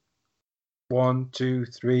 3? 1, 2,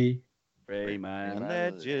 3. Rayman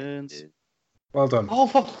Legends. Well done. Oh,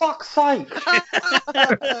 for fuck's sake.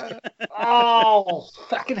 Oh,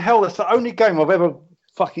 fucking hell. That's the only game I've ever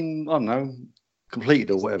fucking, I don't know,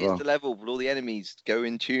 completed or whatever. It's the level with all the enemies go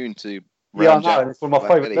in tune to Yeah, I Round know. Jack, and It's one of my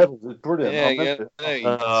Black favourite Eddie. levels. It's brilliant. I remember it. no,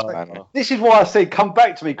 you man. This is why I said come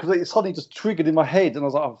back to me, because it suddenly just triggered in my head, and I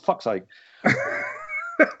was like, oh, fuck's sake.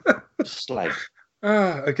 Slag.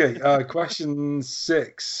 Okay, question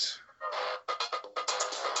 6.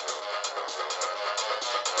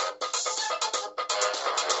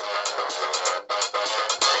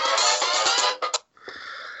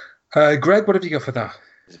 Greg, what have you got for that?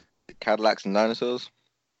 Cadillacs and dinosaurs?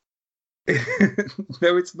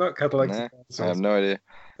 No, it's not Cadillacs. Nah, and I Dinosaurs. have no idea.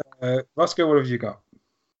 Roscoe, what have you got?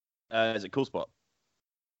 Is it Cool Spot?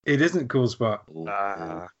 It isn't Cool Spot.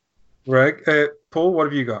 Ah. Greg, Paul, what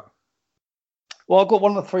have you got? Well, I've got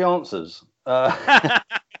one of the 3 answers.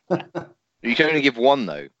 You can only give one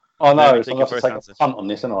though. I Let know, me so take I'm your going to first take answer. a punt on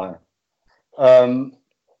this, aren't I?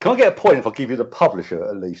 Can I get a point if I give you the publisher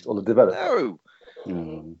at least, or the developer? No.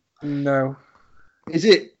 Hmm. No. Is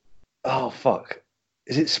it? Oh fuck!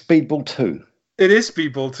 Is it Speedball 2? It is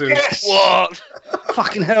Speedball 2. Yes! What?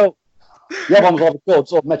 Fucking hell! The other one was either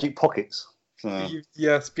Gods or Magic Pockets. So.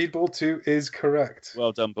 Yeah, Speedball 2 is correct.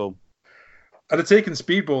 Well done, Paul. I'd have taken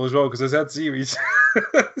Speedball as well because there's that series.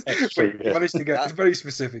 Extreme, yeah. Managed to get it's very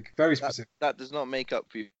specific. Very specific. That does not make up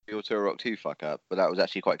for your Tour Rock 2 fuck up, but that was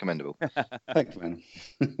actually quite commendable. Thanks, man.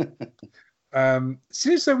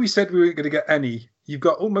 Since we said we weren't going to get any, you've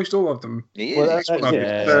got almost all of them. He Well, is. that's one it.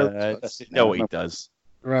 Yeah, That's it. you know what he does.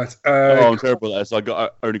 Right. Oh, I'm terrible at this. I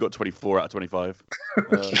only got 24 out of 25.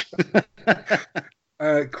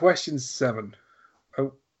 Question 7.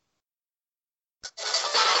 Oh.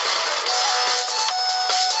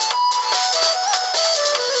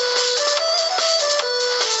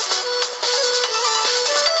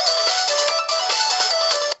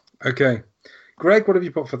 Okay. Greg, what have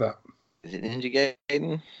you put for that? Is it Ninja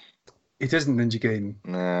Gaiden? It isn't Ninja Gaiden.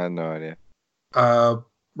 Nah, no idea.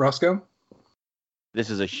 Roscoe? This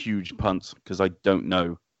is a huge punt because I don't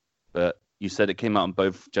know. But you said it came out on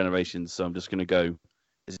both generations, so I'm just going to go.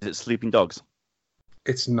 Is it Sleeping Dogs?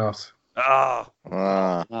 It's not. Ah,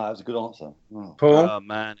 Ah, No, that's a good answer. Oh. Paul? oh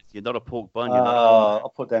man, if you're not a pork bun, you're not. I'll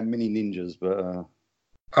put down Mini Ninjas, but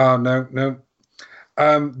No.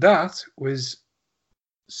 That was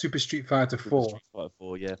Super Street Fighter 4. Street Fighter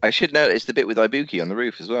 4, yeah. I should know it's the bit with Ibuki on the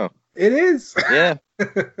roof as well. It is. Yeah,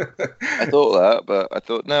 I thought that, but I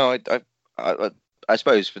thought no. I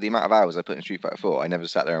suppose for the amount of hours I put in Street Fighter 4, I never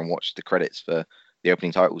sat there and watched the credits for the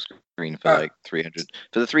opening title screen for like 300.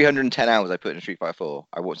 For the 310 hours I put in Street Fighter 4,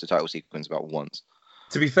 I watched the title sequence about once.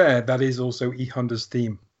 To be fair, that is also E Honda's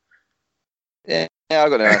theme. Yeah, I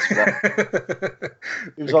got no answer for that.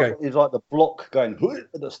 it Okay. was like the block going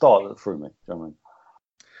at the start that threw me. Do you know what I mean?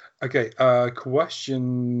 Okay,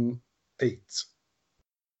 question 8.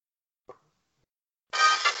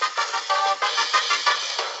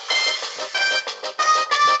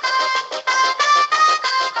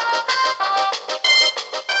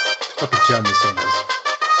 Fucking jam this song is.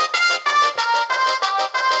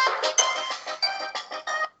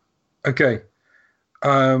 Okay.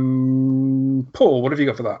 Paul, what have you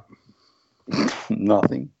got for that?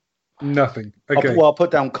 Nothing. Nothing. Okay. I'll put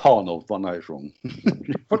down Karnov, but I know it's wrong.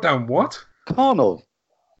 Put down what? Karnov.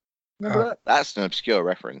 Remember that? That's an obscure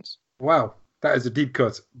reference. Wow. That is a deep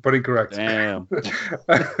cut, but incorrect. Damn.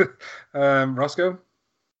 Roscoe?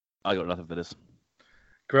 I got nothing for this.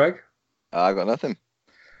 Greg? I got nothing.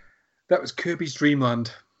 That was Kirby's Dream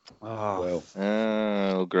Land. Oh, Well,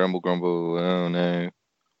 Oh, grumble, grumble. Oh no.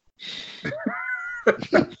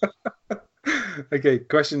 Okay,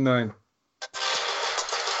 question 9.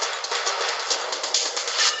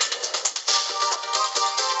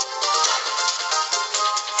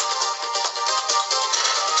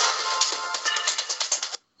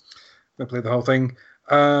 I'll play the whole thing.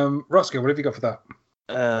 Roscoe, what have you got for that?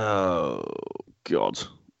 oh God.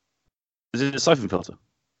 Is it a siphon filter?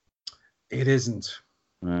 It isn't.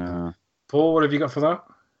 Uh, Paul, what have you got for that?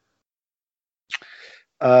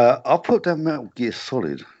 I'll put down Metal Gear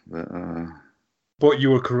Solid. But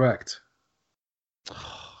you were correct.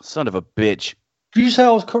 son of a bitch. Did you say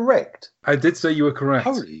I was correct? I did say you were correct.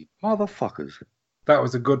 Holy motherfuckers. That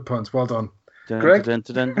was a good punt. Well done. Dun, Greg? dun,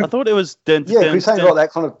 dun, dun. I thought it was. Dun, Yeah, dun, it sounds dun. like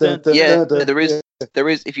that kind of. Yeah, there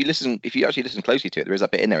is. If you actually listen closely to it, there is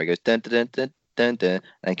that bit in there. It goes dun dun dun dun dun,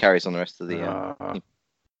 and carries on the rest of the.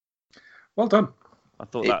 Well done. I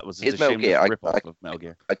thought It- that was it's a Metal shameless Gear. rip-off of Metal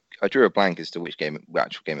Gear. I drew a blank as to which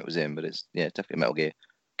actual game it was in, but it's definitely Metal Gear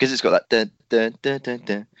because it's got that dun dun dun dun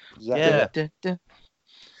dun Yeah. dun dun.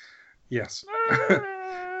 Yes.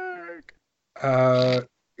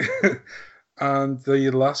 And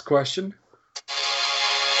the last question.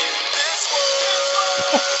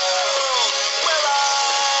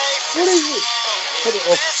 What is it? Put it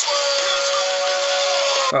off.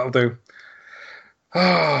 That'll do.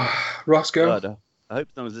 Roscoe, God, I hope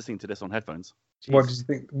no one's listening to this on headphones. what Jeez. did you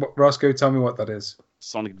think? Roscoe, tell me what that is.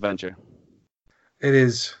 Sonic Adventure. It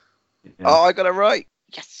is. Yeah. Oh, I got it right.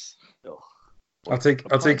 Yes. I'll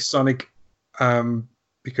take Sonic,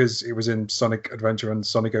 because it was in Sonic Adventure and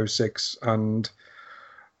Sonic 06, and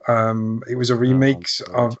it was a remake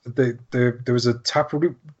God. of there was a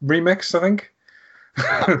Taproot remix, I think.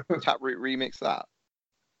 Taproot remix that.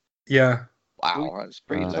 Yeah. Wow, that's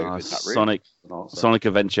pretty low with Taproot. Sonic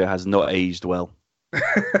Adventure has not aged well.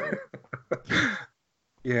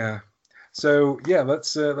 Yeah. So yeah,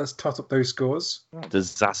 let's tot up those scores.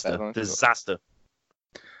 Disaster.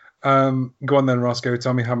 Go on then, Roscoe.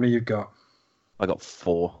 Tell me how many you've got. I got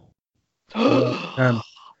 4.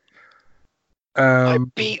 I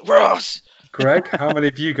beat Ross. Greg, how many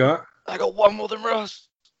have you got? I got one more than Ross.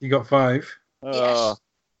 You got 5. Yes.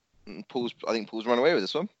 I think Paul's run away with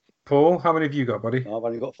this one. Paul, how many have you got, buddy? I've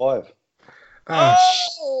only got 5.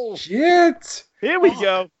 Oh, shit! Here we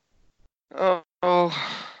go. Oh.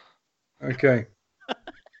 Okay. I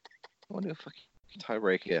want to fucking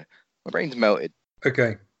tiebreak here. My brain's melted.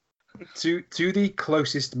 Okay. To the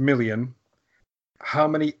closest million, how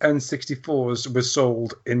many N64s were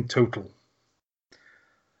sold in total?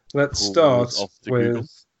 Let's start with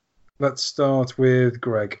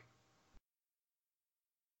Greg.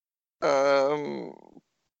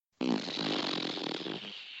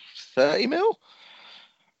 30 mil?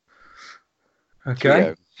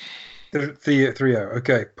 Okay. 3-0.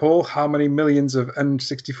 Okay. Paul, how many millions of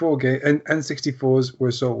N64s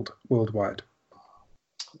were sold worldwide?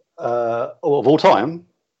 Of all time?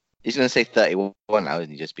 He's going to say 31 now,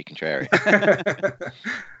 isn't he? Just be contrary.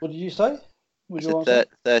 What did you say? I said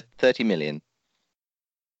 30 million.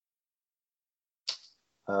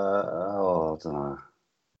 I don't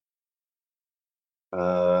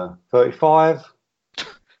know. 35.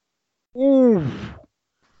 Ooh.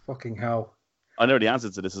 Fucking hell. I know the answer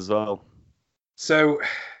to this as well. So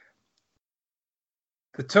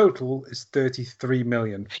the total is 33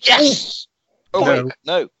 million. Yes! Oh, No. wait.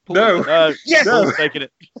 No. No, Yes! Paul's taking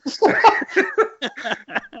it.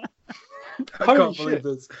 I can't believe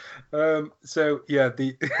this. So yeah,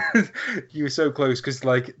 you were so close because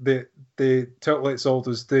like the total it sold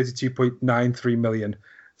was 32.93 million.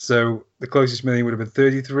 So the closest million would have been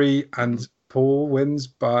 33, and Paul wins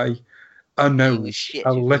by a nose, Shit,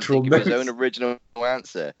 a he literal couldn't think nose. of his own original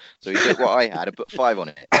answer. So he took what I had and put 5 on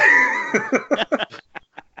it.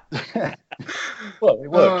 Well, it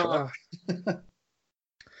worked. Ah.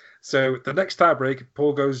 So the next tiebreak,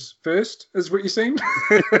 Paul goes first, is what you're saying?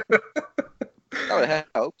 That would have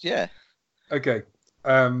helped, yeah. Okay.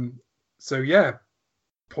 So yeah,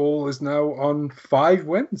 Paul is now on 5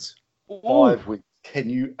 wins. 5 weeks. Can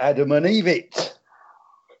you Adam and Eve it?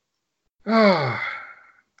 Ah,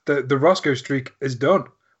 the Roscoe streak is done.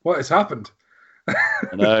 What has happened? I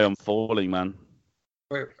know, I'm falling, man.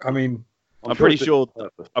 I mean, I'm pretty sure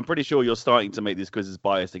you're starting to make these quizzes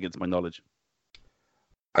biased against my knowledge.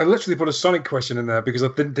 I literally put a Sonic question in there because I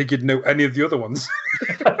didn't think you'd know any of the other ones.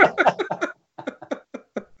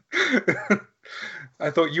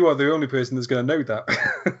 I thought you are the only person that's going to know that.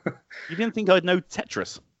 You didn't think I'd know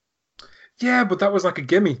Tetris? Yeah, but that was like a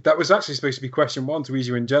gimme. That was actually supposed to be question 1 to ease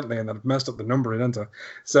you in gently, and I've messed up the number in enter.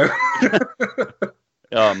 So,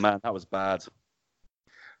 Oh man, that was bad.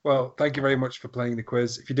 well, thank you very much for playing the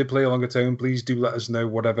quiz. If you did play along at home, please do let us know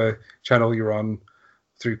whatever channel you're on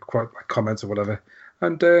through comments or whatever.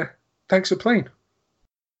 And thanks for playing.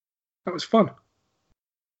 That was fun.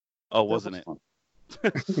 Oh, wasn't it?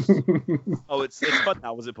 Oh, it's fun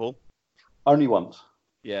now, was it, Paul? Only once.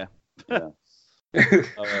 Yeah. Yeah. All right.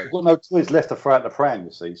 I've got no toys left to throw out the pram,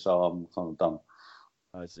 you see, so I'm kind of done.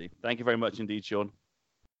 I see. Thank you very much indeed, Sean,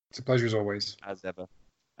 It's a pleasure as always. as ever.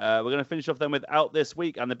 We're going to finish off then with Out This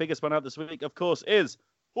Week, and the biggest one out this week, of course, is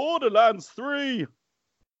Borderlands 3,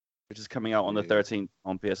 which is coming out on the 13th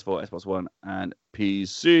on PS4, Xbox One, and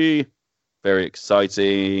PC. Very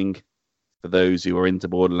exciting for those who are into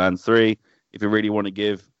Borderlands 3. If you really want to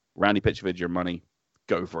give Randy Pitchford your money,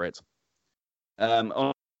 go for it.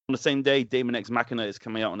 On the same day, Daemon X Machina is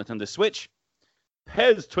coming out on Nintendo Switch.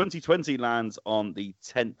 PES 2020 lands on the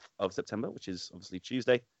 10th of September, which is obviously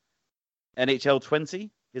Tuesday. NHL 20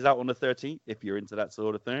 is out on the 13th, if you're into that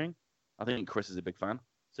sort of thing. I think Chris is a big fan.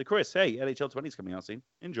 So, Chris, hey, NHL 20 is coming out soon.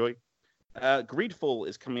 Enjoy. Greedfall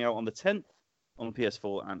is coming out on the 10th on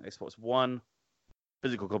PS4 and Xbox One.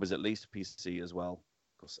 Physical copies at least, PC as well,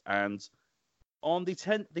 of course. And on the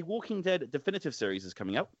 10th, The Walking Dead Definitive Series is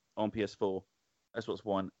coming out on PS4, Xbox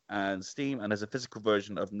One, and Steam. And there's a physical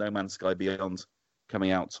version of No Man's Sky Beyond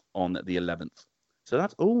coming out on the 11th. So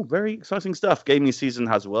that's all very exciting stuff. Gaming season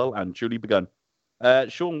has well and truly begun.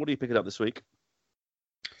 Sean, what are you picking up this week?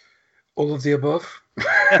 All of the above.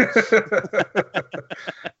 I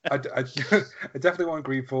definitely want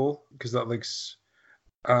Greedfall because that looks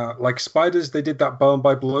like Spiders. They did that Bound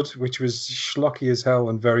by Blood, which was schlocky as hell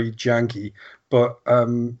and very janky, but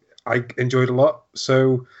I enjoyed a lot.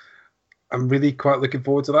 So I'm really quite looking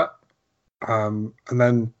forward to that. And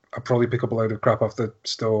then I'll probably pick up a load of crap off the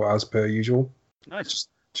store as per usual. Nice.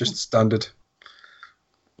 Just standard.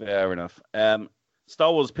 Fair enough.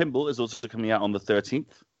 Star Wars Pinball is also coming out on the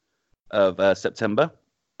 13th of September,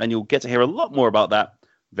 and you'll get to hear a lot more about that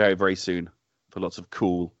very, very soon for lots of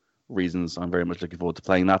cool reasons. I'm very much looking forward to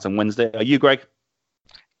playing that on Wednesday. Are you, Greg?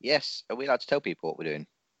 Yes. Are we allowed to tell people what we're doing?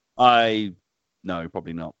 No,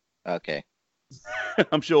 probably not. Okay.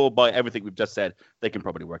 I'm sure by everything we've just said, they can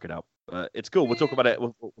probably work it out. It's cool. We'll talk about it.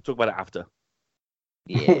 We'll talk about it after.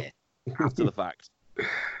 Yeah. After the fact.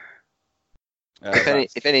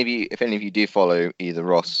 If any of you do follow either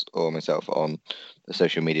Ross or myself on the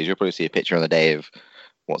social medias, you'll probably see a picture on the day of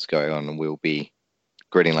what's going on, and we'll be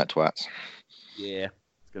grinning like twats. Yeah,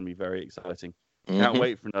 it's going to be very exciting. Can't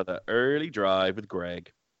wait for another early drive with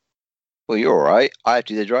Greg. Well, you're all right. I have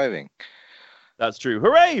to do the driving. That's true.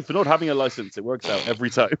 Hooray for not having a license. It works out every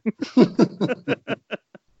time.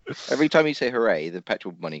 Every time you say hooray, the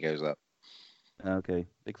petrol money goes up. Okay,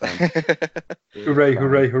 big fan. Hooray,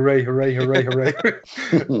 hooray, hooray, hooray, hooray, hooray.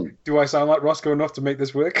 Do I sound like Roscoe enough to make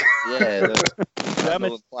this work? Yeah,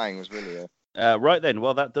 the clang was really... Right then,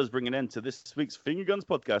 well, that does bring an end to this week's Finger Guns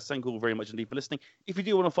podcast. Thank you all very much indeed for listening. If you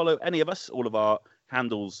do want to follow any of us, all of our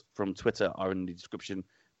handles from Twitter are in the description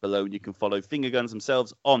below. You can follow Finger Guns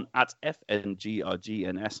themselves on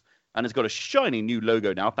 @FNGRGNS. And it's got a shiny new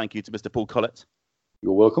logo now. Thank you to Mr. Paul Collett.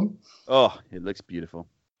 You're welcome. Oh, it looks beautiful.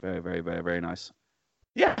 Very, very, very, very nice.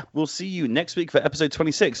 Yeah, we'll see you next week for episode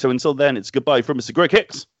 26. So until then, it's goodbye from Mr. Greg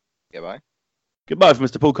Hicks. Goodbye. Goodbye from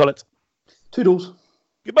Mr. Paul Collett. Toodles.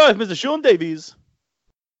 Goodbye from Mr. Sean Davies.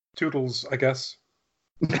 Toodles, I guess.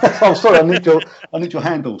 Oh, sorry, I need your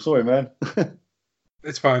handle. Sorry, man.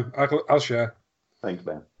 It's fine. I'll share. Thanks,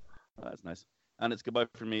 man. Oh, that's nice. And it's goodbye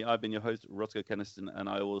from me. I've been your host, Roscoe Kenniston, and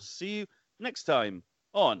I will see you next time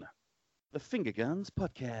on the Finger Guns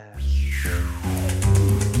Podcast.